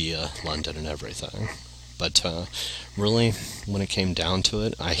 via London and everything. But really, when it came down to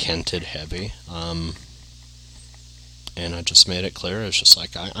it, I hinted heavy. And I just made it clear. It's just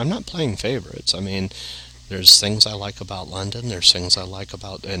like, I'm not playing favorites. I mean, there's things I like about London. There's things I like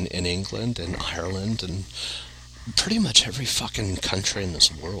about in England and Ireland and pretty much every fucking country in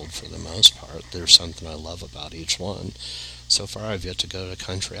this world for the most part. There's something I love about each one. So far, I've yet to go to a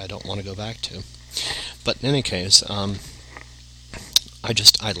country I don't want to go back to. But in any case, I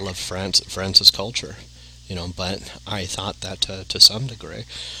love France's culture, but I thought that to some degree,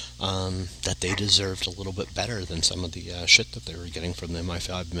 that they deserved a little bit better than some of the shit that they were getting from the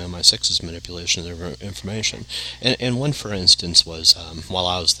MI5 and MI6's manipulation of their information. And one, for instance, was while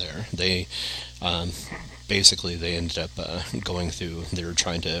I was there, they basically they ended up they were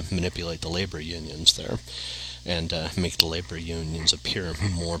trying to manipulate the labor unions there and make the labor unions appear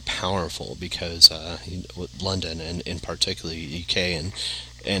more powerful because London and in particular UK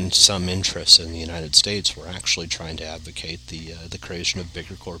and some interests in the United States were actually trying to advocate the creation of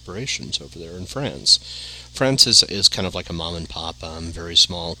bigger corporations over there in France. France is kind of like a mom and pop, very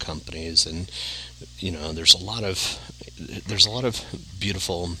small companies, and there's a lot of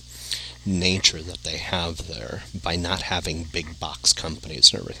beautiful nature that they have there by not having big box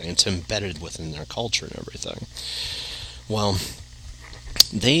companies and everything. It's embedded within their culture and everything. Well,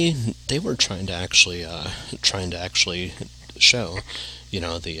 they were trying to actually show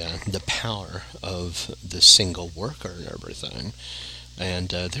the power of the single worker and everything. And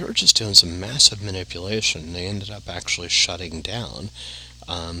they were just doing some massive manipulation. They ended up actually shutting down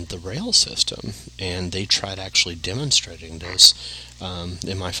the rail system, and they tried actually demonstrating this.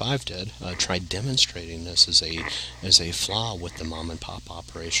 MI5 tried demonstrating this as a flaw with the mom and pop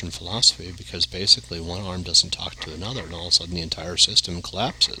operation philosophy, because basically one arm doesn't talk to another, and all of a sudden the entire system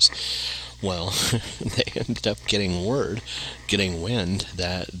collapses. Well, they ended up getting wind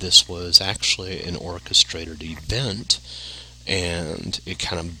that this was actually an orchestrated event, and it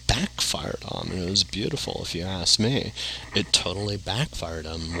kind of backfired on them. It was beautiful, if you ask me. It totally backfired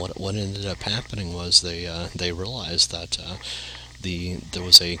on them. What ended up happening was they realized that there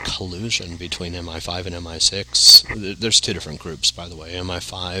was a collusion between MI5 and MI6. There's two different groups, by the way.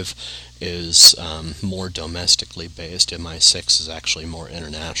 MI5 is more domestically based. MI6 is actually more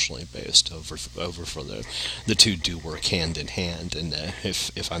internationally based. Over for the two do work hand in hand, and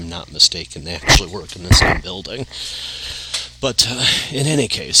if I'm not mistaken, they actually work in the same building. But in any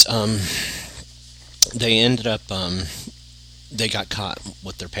case, they ended up they got caught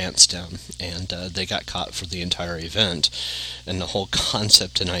with their pants down, and they got caught for the entire event. And the whole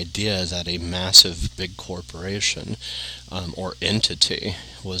concept and idea that a massive big corporation or entity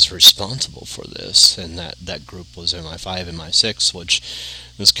was responsible for this, and that group was MI5, MI6, which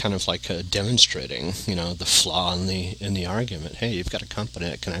is kind of like demonstrating, the flaw in the argument. Hey, you've got a company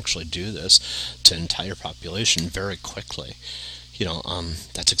that can actually do this to an entire population very quickly.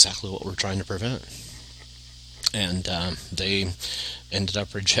 That's exactly what we're trying to prevent. And they ended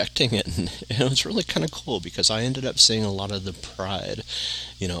up rejecting it, and it was really kind of cool because I ended up seeing a lot of the pride,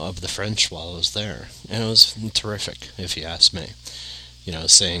 of the French while I was there, and it was terrific, if you ask me.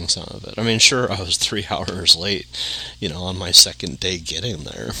 Seeing some of it. I mean, sure, I was 3 hours late, on my second day getting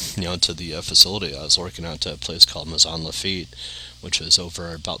there, to the facility. I was working out to a place called Maison Lafitte, which is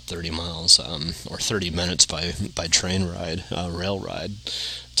over about 30 miles, or 30 minutes by train ride, rail ride,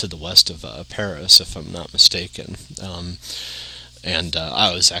 to the west of Paris, if I'm not mistaken. And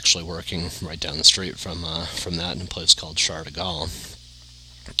I was actually working right down the street from that in a place called Charles de Gaulle.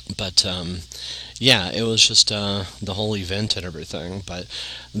 But yeah, it was just the whole event and everything. But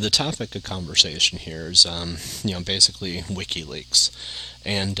the topic of conversation here is, basically Wikileaks.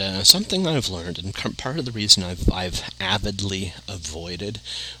 And something I've learned, and part of the reason I've avidly avoided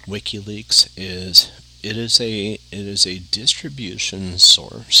Wikileaks is it is a distribution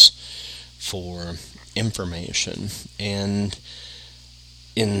source for information, and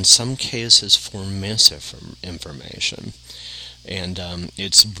in some cases for misinformation. And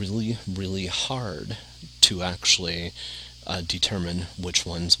it's really, really hard to actually determine which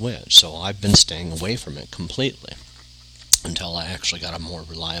one's which. So I've been staying away from it completely until I actually got a more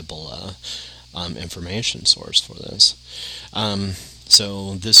reliable information source for this.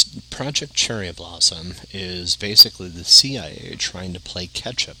 So this Project Cherry Blossom is basically the CIA trying to play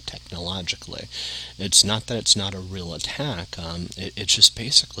catch-up technologically. It's not that it's not a real attack. It's just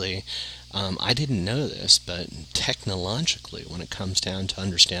basically, I didn't know this, but technologically, when it comes down to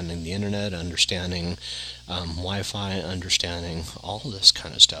understanding the internet, understanding Wi-Fi, understanding all this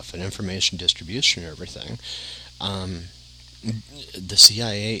kind of stuff, and information distribution and everything, the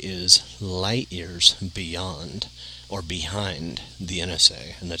CIA is light years beyond or behind the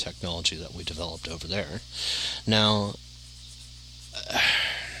NSA and the technology that we developed over there. Now,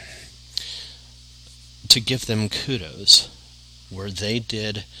 to give them kudos, where they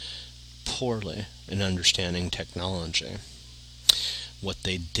did poorly in understanding technology, what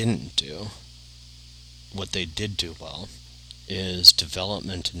they did do well, is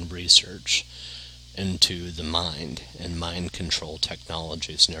development and research into the mind and mind control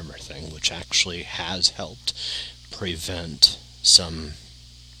technologies and everything, which actually has helped prevent some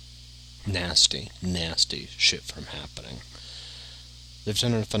nasty, nasty shit from happening. They've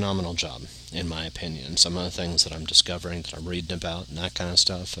done a phenomenal job, in my opinion. Some of the things that I'm discovering, that I'm reading about, and that kind of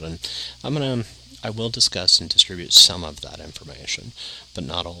stuff, and I will discuss and distribute some of that information, but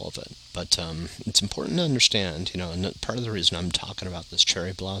not all of it. But it's important to understand, and part of the reason I'm talking about this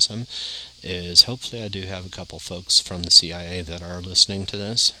cherry blossom is hopefully I do have a couple folks from the CIA that are listening to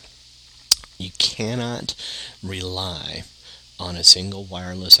this. You cannot rely on a single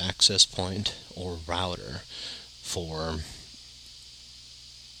wireless access point or router for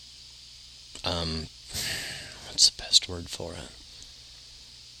what's the best word for it?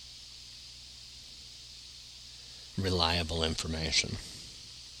 Reliable information.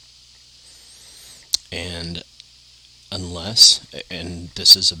 And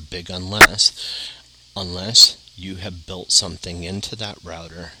this is a big unless you have built something into that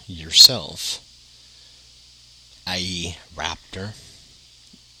router yourself, i.e. Raptor.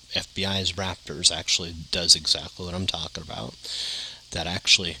 FBI's Raptors actually does exactly what I'm talking about. That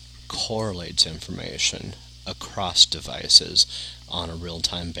actually correlates information across devices on a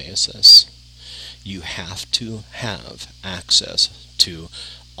real-time basis. You have to have access to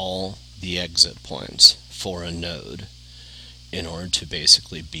all the exit points for a node in order to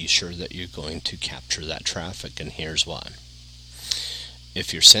basically be sure that you're going to capture that traffic, and here's why.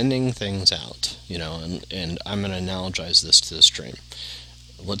 If you're sending things out, and I'm going to analogize this to the stream.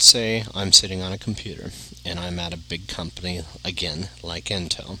 Let's say I'm sitting on a computer and I'm at a big company, again, like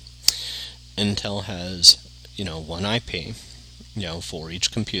Intel. Intel has, one IP, for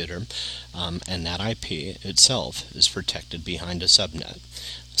each computer, and that IP itself is protected behind a subnet.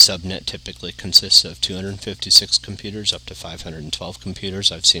 Subnet typically consists of 256 computers up to 512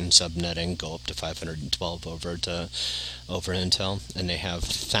 computers. I've seen subnetting go up to 512 over Intel, and they have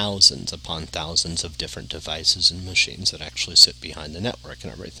thousands upon thousands of different devices and machines that actually sit behind the network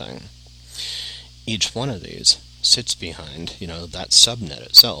and everything. Each one of these sits behind, that subnet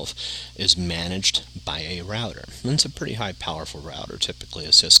itself, is managed by a router. And it's a pretty high powerful router, typically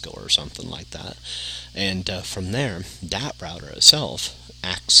a Cisco or something like that. And from there, that router itself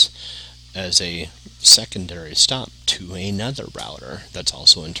acts as a secondary stop to another router that's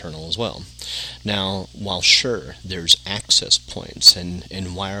also internal as well. Now, while sure, there's access points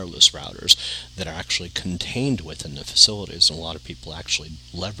and wireless routers that are actually contained within the facilities, and a lot of people actually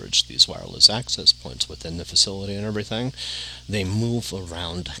leverage these wireless access points within the facility and everything, they move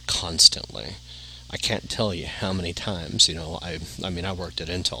around constantly. I can't tell you how many times, I worked at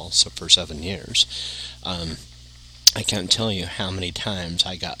Intel for 7 years. I can't tell you how many times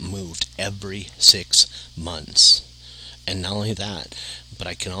I got moved every 6 months. And not only that, but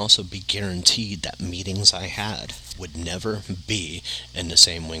I can also be guaranteed that meetings I had would never be in the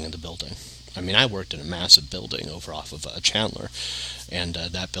same wing of the building. I worked in a massive building over off of Chandler, and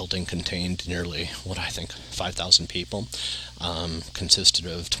that building contained nearly, 5,000 people. Consisted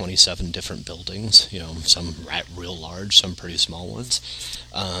of 27 different buildings, some real large, some pretty small ones.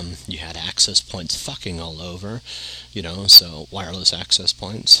 You had access points fucking all over, so wireless access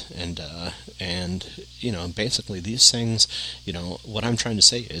points, and basically these things, what I'm trying to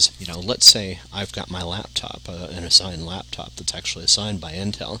say is, let's say I've got my laptop, an assigned laptop that's actually assigned by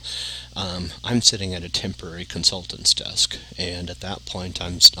Intel. I'm sitting at a temporary consultant's desk, and at that point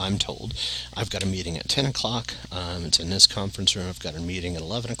I'm told I've got a meeting at 10 o'clock, it's in this conference room, I've got a meeting at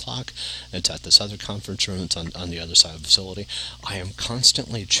 11 o'clock, it's at this other conference room, it's on the other side of the facility. I am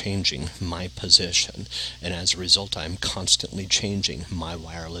constantly changing my position, and as a result I'm constantly changing my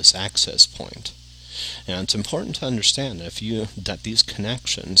wireless access point. And it's important to understand that these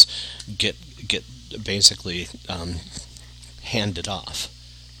connections get basically handed off.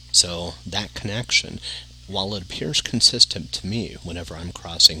 So that connection, while it appears consistent to me whenever I'm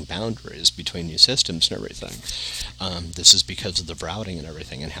crossing boundaries between these systems and everything, this is because of the routing and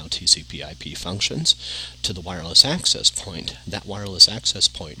everything and how TCP/IP functions to the wireless access point. That wireless access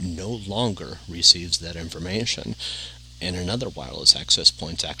point no longer receives that information, and another wireless access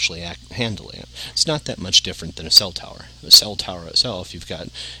point's actually handling it. It's not that much different than a cell tower. The cell tower itself, you've got,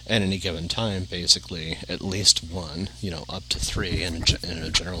 at any given time, basically at least one, up to three in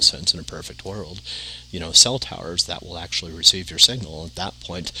a general sense in a perfect world, cell towers that will actually receive your signal. At that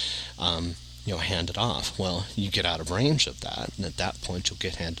point, hand it off. Well, you get out of range of that, and at that point you'll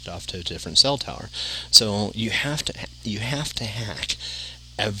get handed off to a different cell tower. So you have to hack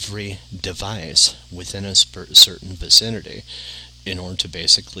every device within a certain vicinity in order to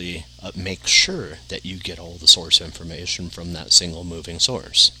basically make sure that you get all the source information from that single moving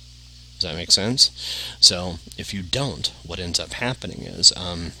source. Does that make sense? So if you don't, what ends up happening is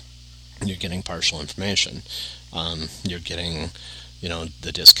you're getting partial information. You're getting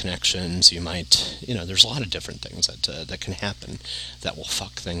the disconnections. You might, there's a lot of different things that can happen that will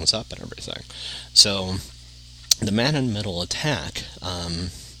fuck things up and everything. So the man-in-the-middle attack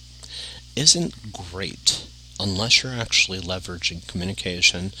isn't great unless you're actually leveraging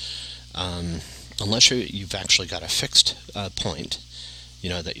communication, unless you've actually got a fixed point,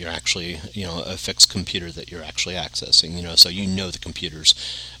 that you're actually, a fixed computer that you're actually accessing, so the computer's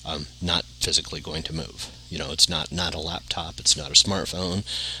not physically going to move. It's not a laptop, it's not a smartphone,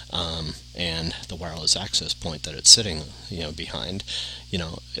 and the wireless access point that it's sitting, behind,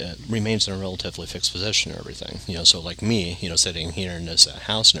 remains in a relatively fixed position and everything. So like me, sitting here in this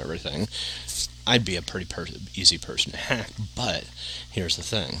house and everything, I'd be a pretty easy person to hack, but here's the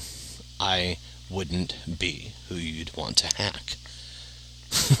thing. I wouldn't be who you'd want to hack.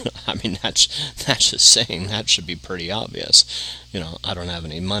 That's just saying, that should be pretty obvious. I don't have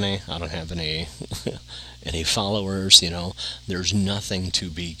any money, I don't have any any followers, there's nothing to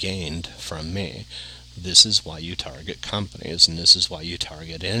be gained from me. This is why you target companies, and this is why you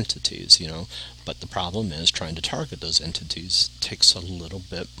target entities, But the problem is trying to target those entities takes a little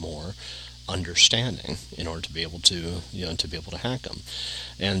bit more understanding in order to be able to hack them.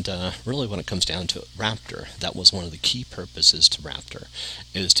 And really when it comes down to it, Raptor, that was one of the key purposes to Raptor,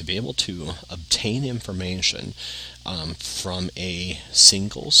 is to be able to obtain information from a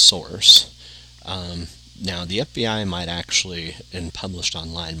single source. Now, the FBI might actually, and published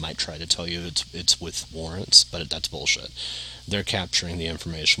online, might try to tell you it's with warrants, but that's bullshit. They're capturing the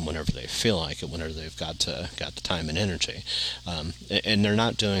information whenever they feel like it, whenever they've got the time and energy. And they're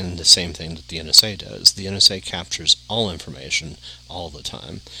not doing the same thing that the NSA does. The NSA captures all information all the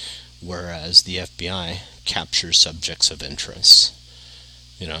time, whereas the FBI captures subjects of interest.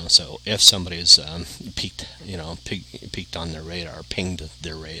 So if somebody's peaked on their radar, pinged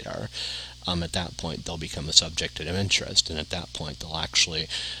their radar, at that point they'll become a subject of interest, and at that point they'll actually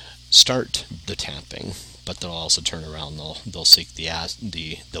start the tapping, but they'll also turn around. They'll seek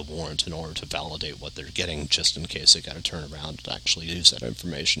the warrant in order to validate what they're getting, just in case they got to turn around and actually use that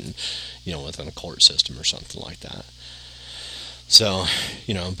information, within a court system or something like that. So,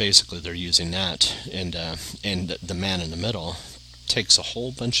 basically they're using that, and the man in the middle takes a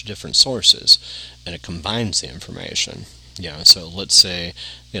whole bunch of different sources, and it combines the information. So let's say,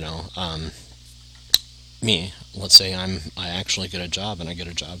 let's say I actually get a job, and I get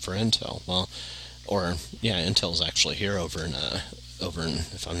a job for Intel. Well, or Intel's actually here over in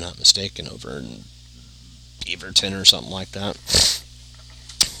if I'm not mistaken, over in Beaverton or something like that.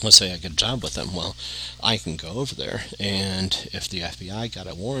 Let's say I get a job with them. Well, I can go over there, and if the FBI got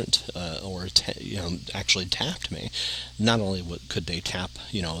a warrant or actually tapped me, not only could they tap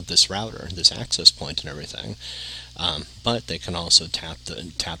this router, this access point, and everything, but they can also tap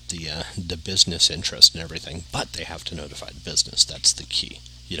the business interest and everything. But they have to notify the business. That's the key,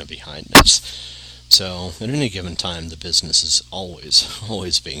 behind this. So at any given time, the business is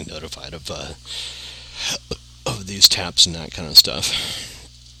always being notified of these taps and that kind of stuff.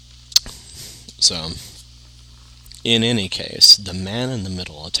 So, in any case, the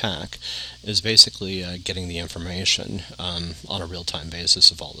man-in-the-middle attack is basically getting the information on a real-time basis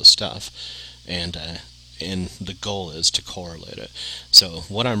of all this stuff, and the goal is to correlate it. So,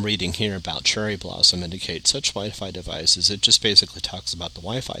 what I'm reading here about Cherry Blossom indicates such Wi-Fi devices. It just basically talks about the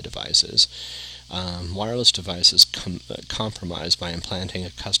Wi-Fi devices. Wireless devices compromised by implanting a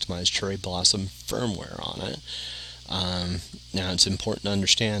customized Cherry Blossom firmware on it. Now, it's important to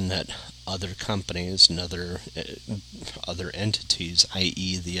understand that other companies and other entities,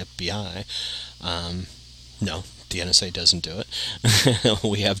 i.e. the FBI, no, the NSA doesn't do it.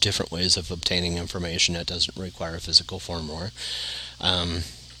 We have different ways of obtaining information that doesn't require physical firmware.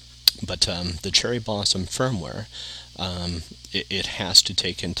 But the Cherry Blossom firmware, it has to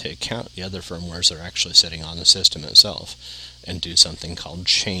take into account the other firmwares that are actually sitting on the system itself and do something called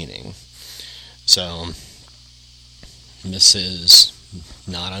chaining. So this is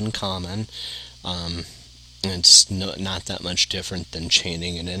not uncommon. It's not that much different than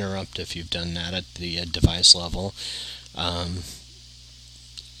chaining an interrupt if you've done that at the device level.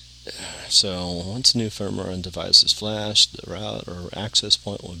 So once new firmware on device is flashed, the route or access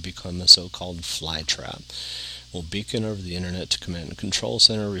point will become a so-called fly trap. Will beacon over the internet to command and control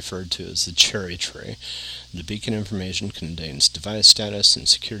center referred to as the cherry tree. The beacon information contains device status and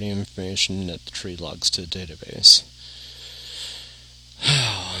security information that the tree logs to a database.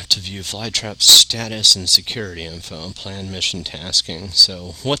 To view Flytrap's status and security info, plan mission tasking.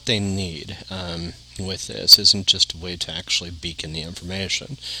 So what they need with this isn't just a way to actually beacon the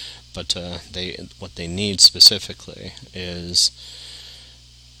information, but what they need specifically is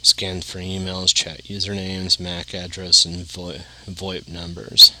scan for emails, chat usernames, MAC address, and VoIP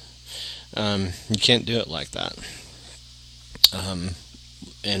numbers. You can't do it like that.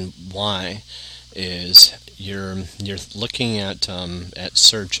 And why is you're looking at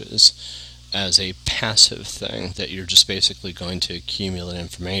searches as a passive thing that you're just basically going to accumulate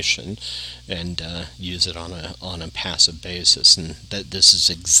information and use it on a passive basis, and that this is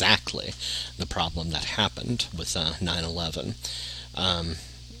exactly the problem that happened with 9/11.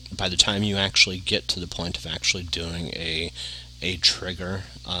 By the time you actually get to the point of actually doing a trigger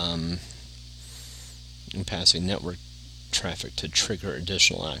and passing network traffic to trigger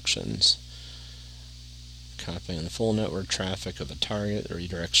additional actions, copying the full network traffic of a target or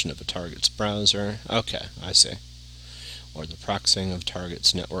redirection of a target's browser. Okay, I see. Or the proxying of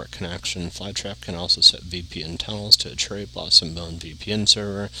target's network connection. Flytrap can also set VPN tunnels to a Cherry Blossom Bone VPN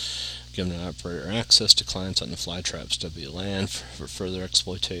server, giving an operator access to clients on the Flytrap's WLAN for further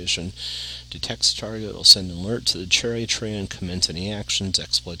exploitation. Detects the target, will send an alert to the Cherry tree and commence any actions,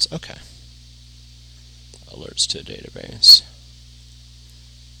 exploits. Okay. Alerts to a database.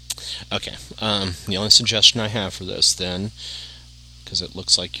 Okay, the only suggestion I have for this then, because it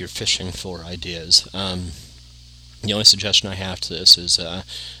looks like you're fishing for ideas, the only suggestion I have to this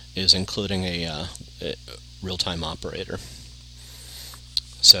is including a real-time operator.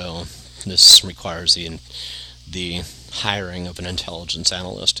 So this requires the hiring of an intelligence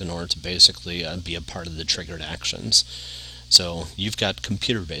analyst in order to basically be a part of the triggered actions. So you've got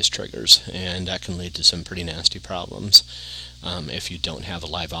computer-based triggers, and that can lead to some pretty nasty problems if you don't have a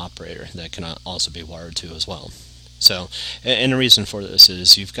live operator that can also be wired to as well. So, and the reason for this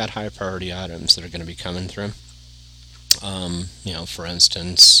is you've got high-priority items that are going to be coming through. For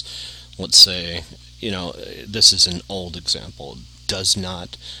instance, let's say, this is an old example. It does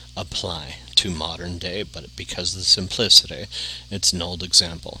not apply to modern day, but because of the simplicity, it's an old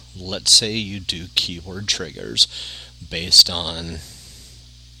example. Let's say you do keyword triggers based on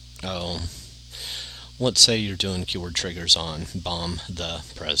oh, let's say you're doing keyword triggers on bomb the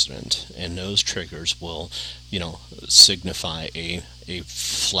president, and those triggers will, signify a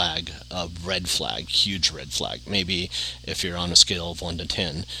flag, a red flag, huge red flag. Maybe if you're on a scale of 1 to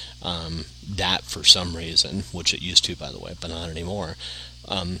 10, that for some reason, which it used to, by the way, but not anymore,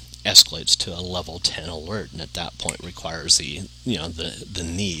 escalates to a level 10 alert, and at that point requires the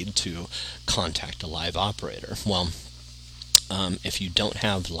need to contact a live operator. Well, if you don't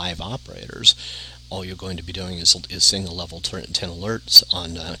have live operators, all you're going to be doing is seeing a level 10 alerts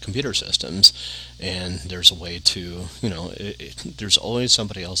on computer systems, and there's a way to, there's always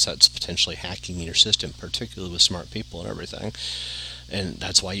somebody else that's potentially hacking your system, particularly with smart people and everything. And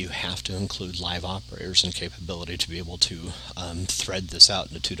that's why you have to include live operators and capability to be able to thread this out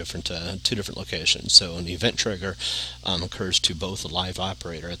into two different locations. So an event trigger occurs to both a live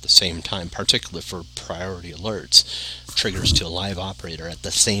operator at the same time, particularly for priority alerts. Triggers to a live operator at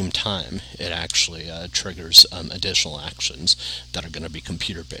the same time. It actually triggers additional actions that are going to be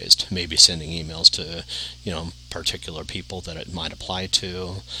computer based. Maybe sending emails to particular people that it might apply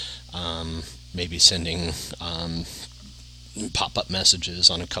to. Maybe sending pop-up messages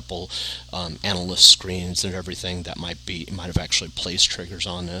on a couple analyst screens and everything that might have actually placed triggers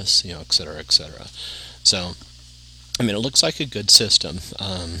on this, et cetera, et cetera. So, it looks like a good system,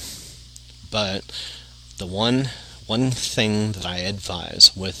 but the one thing that I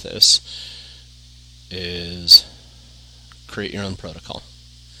advise with this is create your own protocol.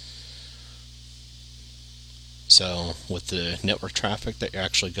 So, with the network traffic that you're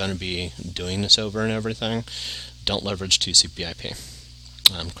actually going to be doing this over and everything, don't leverage TCP/IP.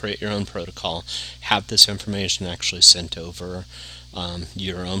 Create your own protocol. Have this information actually sent over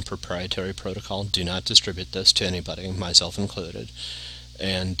your own proprietary protocol. Do not distribute this to anybody, myself included.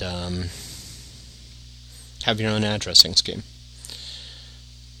 And have your own addressing scheme.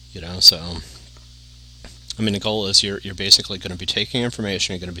 So the goal is you're basically going to be taking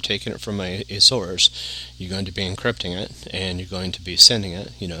information, you're going to be taking it from a source, you're going to be encrypting it, and you're going to be sending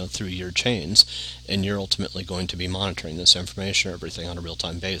it, through your chains, and you're ultimately going to be monitoring this information or everything on a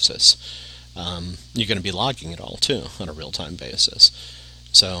real-time basis. You're going to be logging it all, too, on a real-time basis.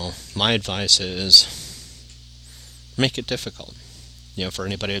 So my advice is make it difficult, for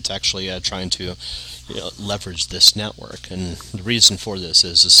anybody that's actually trying to leverage this network. And the reason for this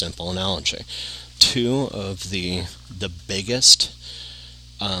is a simple analogy. Two of the biggest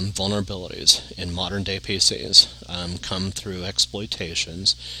vulnerabilities in modern day PCs come through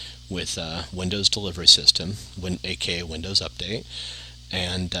exploitations with Windows delivery system, aka Windows Update,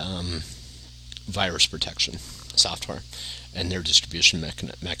 and virus protection software and their distribution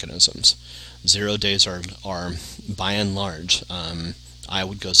mechanisms. 0 days are by and large, I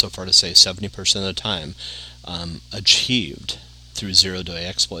would go so far to say 70% of the time, achieved through 0-day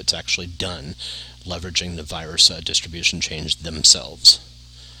exploits, actually done leveraging the virus distribution chains themselves.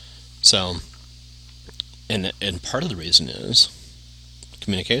 So, and part of the reason is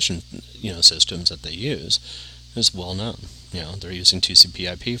communication systems that they use is well known. They're using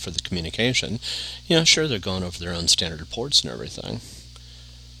TCP/IP for the communication. Sure, they're going over their own standard ports and everything.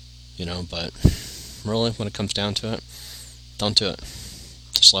 But really, when it comes down to it, don't do it.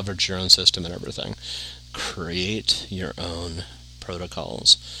 Just leverage your own system and everything. Create your own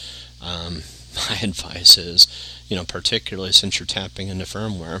protocols. My advice is, particularly since you're tapping into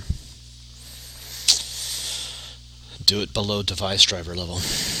firmware, do it below device driver level.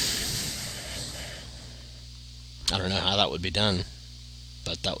 I don't know how that would be done,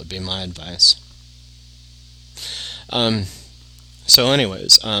 but that would be my advice. So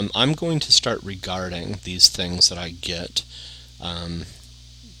anyways, I'm going to start regarding these things that I get,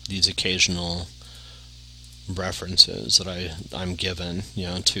 these occasional references that I'm given,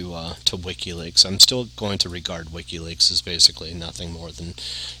 to WikiLeaks. I'm still going to regard WikiLeaks as basically nothing more than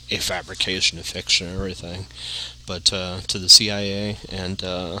a fabrication of fiction and everything. But to the CIA and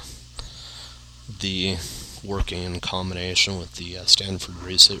the working in combination with the Stanford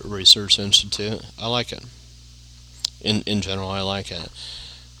Research Institute, I like it. In general, I like it.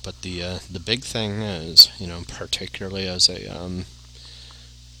 But the big thing is, particularly as an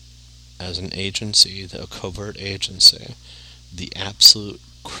agency, a covert agency, the absolute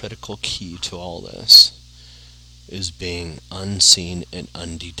critical key to all this is being unseen and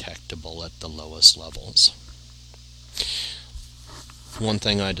undetectable at the lowest levels. One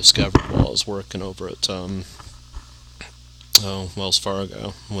thing I discovered while I was working over at Wells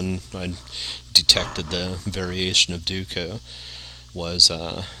Fargo, when I detected the variation of Dooku, was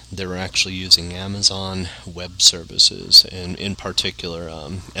they were actually using Amazon Web Services, and in particular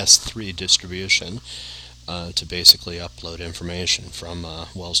S3 distribution, to basically upload information from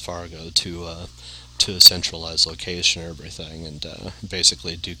Wells Fargo to a centralized location and everything, and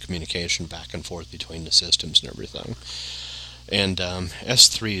basically do communication back and forth between the systems and everything. And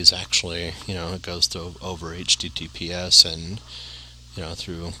S3 is actually, it goes through over HTTPS and,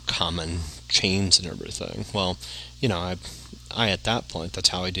 through common chains and everything. Well, I at that point, that's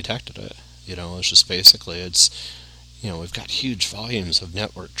how I detected it. It's just basically, we've got huge volumes of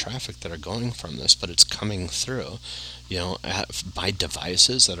network traffic that are going from this, but it's coming through, by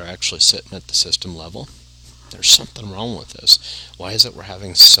devices that are actually sitting at the system level. There's something wrong with this. Why is it we're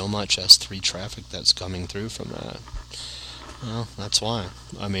having so much S3 traffic that's coming through from that? Well, that's why.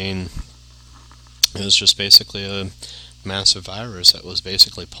 I mean, it was just basically a massive virus that was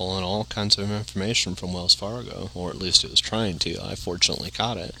basically pulling all kinds of information from Wells Fargo, or at least it was trying to. I fortunately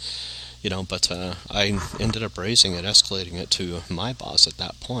caught it. But I ended up raising it, escalating it to my boss at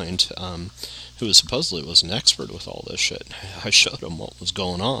that point, who supposedly was an expert with all this shit. I showed him what was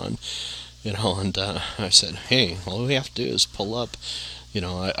going on, and I said, hey, all we have to do is pull up.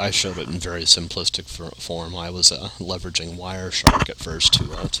 I showed it in very simplistic form. I was leveraging Wireshark at first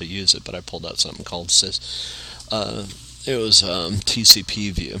to use it, but I pulled out something called it was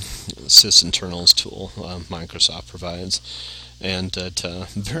TCP View, sysinternals tool Microsoft provides. And it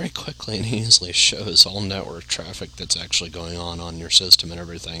very quickly and easily shows all network traffic that's actually going on your system and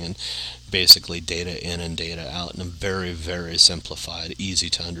everything, and basically data in and data out in a very, very simplified, easy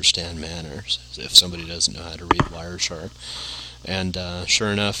to understand manner, if somebody doesn't know how to read Wireshark. And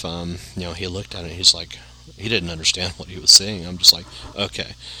sure enough, he looked at it and he's like, he didn't understand what he was saying. I'm just like,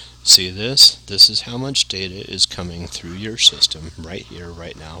 okay, see this? This is how much data is coming through your system right here,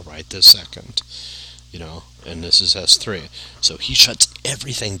 right now, right this second. And this is S3. So he shuts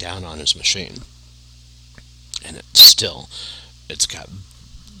everything down on his machine. And it's got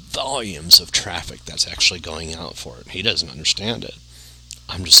volumes of traffic that's actually going out for it. He doesn't understand it.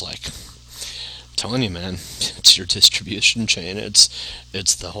 I'm just like, telling you, man, it's your distribution chain. It's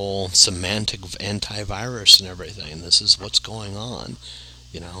the whole semantic antivirus and everything. This is what's going on.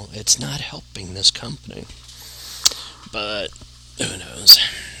 It's not helping this company. But who knows?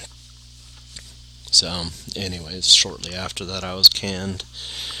 So, anyways, shortly after that I was canned.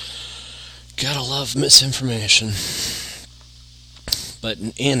 Gotta love misinformation. But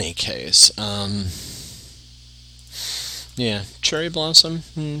in any case, cherry blossom,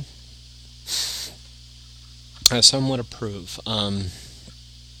 I somewhat approve.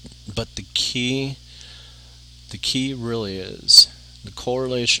 But the key really is the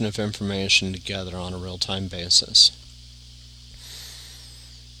correlation of information together on a real-time basis.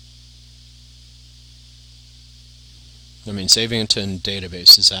 I mean, saving it to a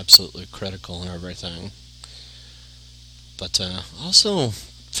database is absolutely critical and everything. But also,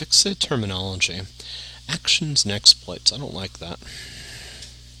 fix the terminology. Actions and exploits, I don't like that.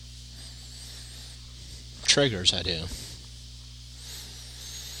 Triggers, I do.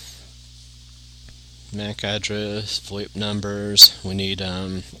 MAC address, VoIP numbers. We need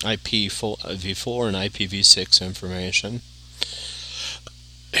IPv4 and IPv6 information.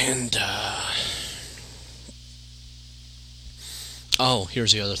 And,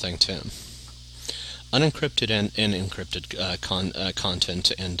 here's the other thing, too. Unencrypted and encrypted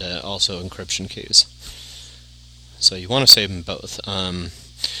content, and also encryption keys. So you want to save them both.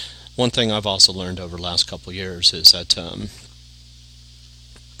 One thing I've also learned over the last couple of years is that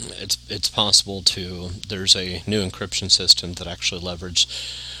it's possible there's a new encryption system that actually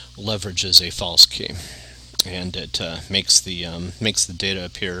leverages a false key, and it makes the data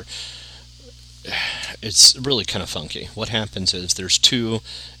appear. It's really kind of funky. What happens is there's two,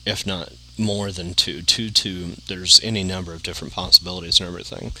 if not more than two, there's any number of different possibilities and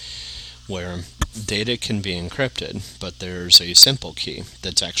everything, where data can be encrypted, but there's a simple key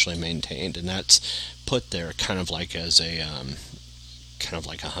that's actually maintained, and that's put there kind of like a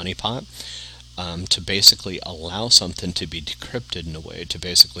honeypot, to basically allow something to be decrypted in a way to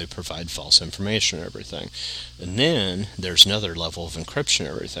basically provide false information and everything. And then there's another level of encryption and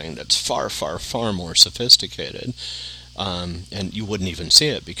everything that's far, far, far more sophisticated. And you wouldn't even see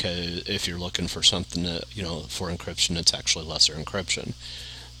it, because if you're looking for something that, for encryption, it's actually lesser encryption.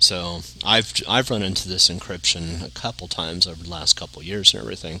 So I've run into this encryption a couple times over the last couple years and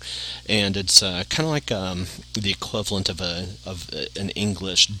everything, and it's kind of like the equivalent of an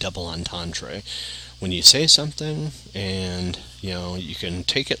English double entendre. When you say something, and you can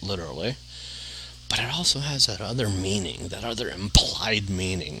take it literally, but it also has that other meaning, that other implied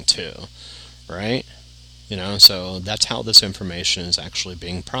meaning too, right? So that's how this information is actually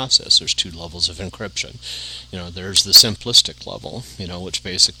being processed. There's two levels of encryption. There's the simplistic level, which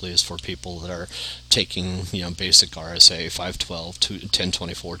basically is for people that are taking, basic RSA 512,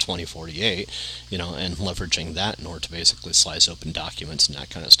 1024, 2048, and leveraging that in order to basically slice open documents and that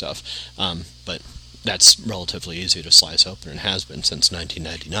kind of stuff. But that's relatively easy to slice open and has been since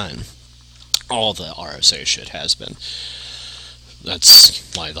 1999. All the RSA shit has been.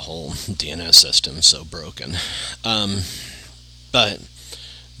 That's why the whole DNS system's so broken. But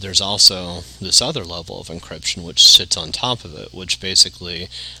there's also this other level of encryption which sits on top of it, which basically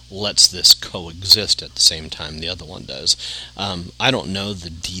lets this coexist at the same time the other one does. I don't know the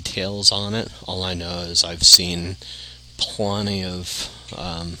details on it. All I know is I've seen plenty of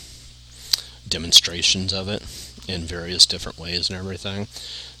demonstrations of it in various different ways and everything.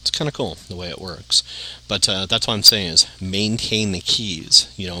 It's kind of cool the way it works. But that's what I'm saying is maintain the keys,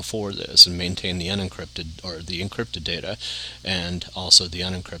 for this, and maintain the unencrypted or the encrypted data and also the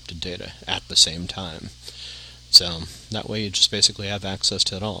unencrypted data at the same time. So that way you just basically have access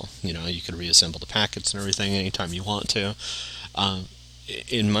to it all. You can reassemble the packets and everything anytime you want to.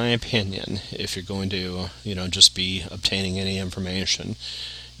 In my opinion, if you're going to, just be obtaining any information,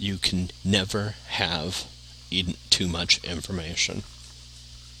 you can never have too much information.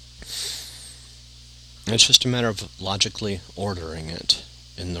 It's just a matter of logically ordering it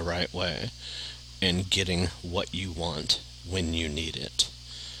in the right way and getting what you want when you need it.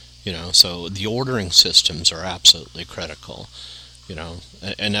 So the ordering systems are absolutely critical,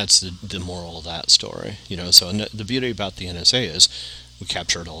 and that's the moral of that story. So the beauty about the NSA is we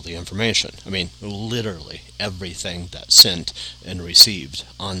captured all the information. I mean, literally everything that's sent and received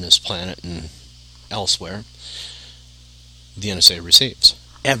on this planet and elsewhere, the NSA receives.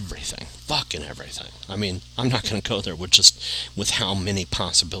 Everything. Fucking everything. I mean, I'm not going to go there with how many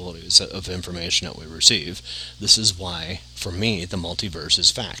possibilities of information that we receive. This is why, for me, the multiverse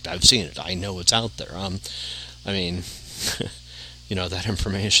is fact. I've seen it. I know it's out there. I mean, that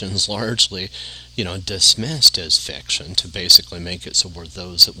information is largely, dismissed as fiction to basically make it so where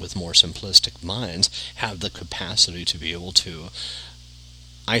those with more simplistic minds have the capacity to be able to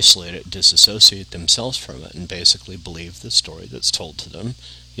isolate it, disassociate themselves from it, and basically believe the story that's told to them,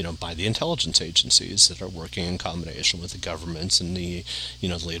 by the intelligence agencies that are working in combination with the governments and the,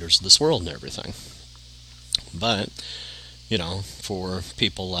 the leaders of this world and everything. But, for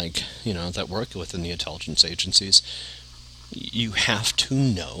people like, that work within the intelligence agencies, you have to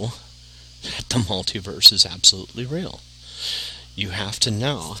know that the multiverse is absolutely real. You have to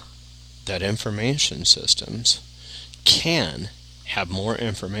know that information systems can have more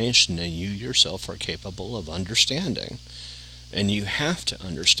information than you yourself are capable of understanding. And you have to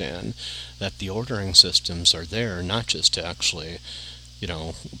understand that the ordering systems are there not just to actually,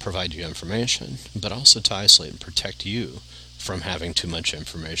 provide you information, but also to isolate and protect you from having too much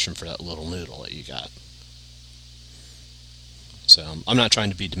information for that little noodle that you got. So I'm not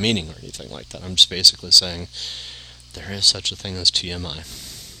trying to be demeaning or anything like that. I'm just basically saying there is such a thing as TMI.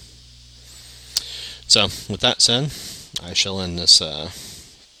 So with that said, I shall end this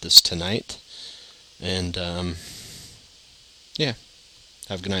tonight, and have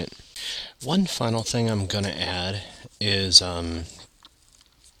a good night. One final thing I'm going to add is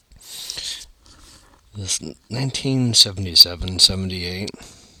this 1977-78,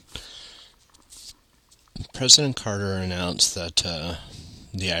 President Carter announced that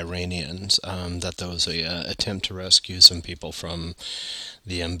the Iranians, that there was a attempt to rescue some people from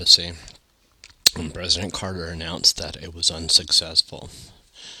the embassy. And President Carter announced that it was unsuccessful.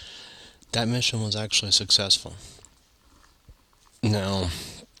 That mission was actually successful. Now,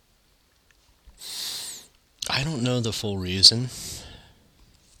 I don't know the full reason,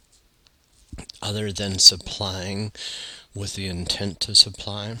 other than supplying with the intent to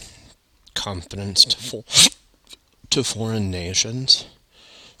supply confidence to foreign nations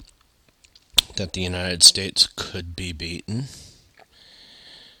that the United States could be beaten.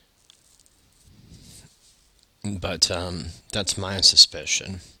 But that's my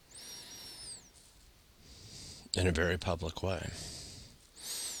suspicion in a very public way.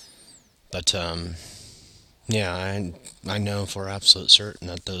 But I know for absolute certain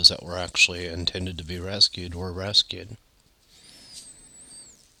that those that were actually intended to be rescued were rescued.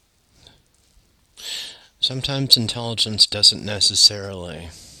 Sometimes intelligence doesn't necessarily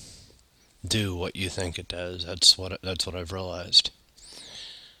do what you think it does. That's what I've realized.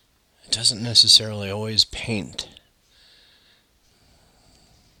 It doesn't necessarily always paint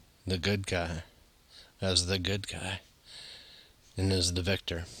the good guy as the good guy and as the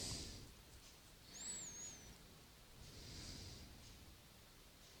victor.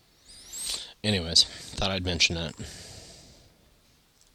 Anyways, thought I'd mention that.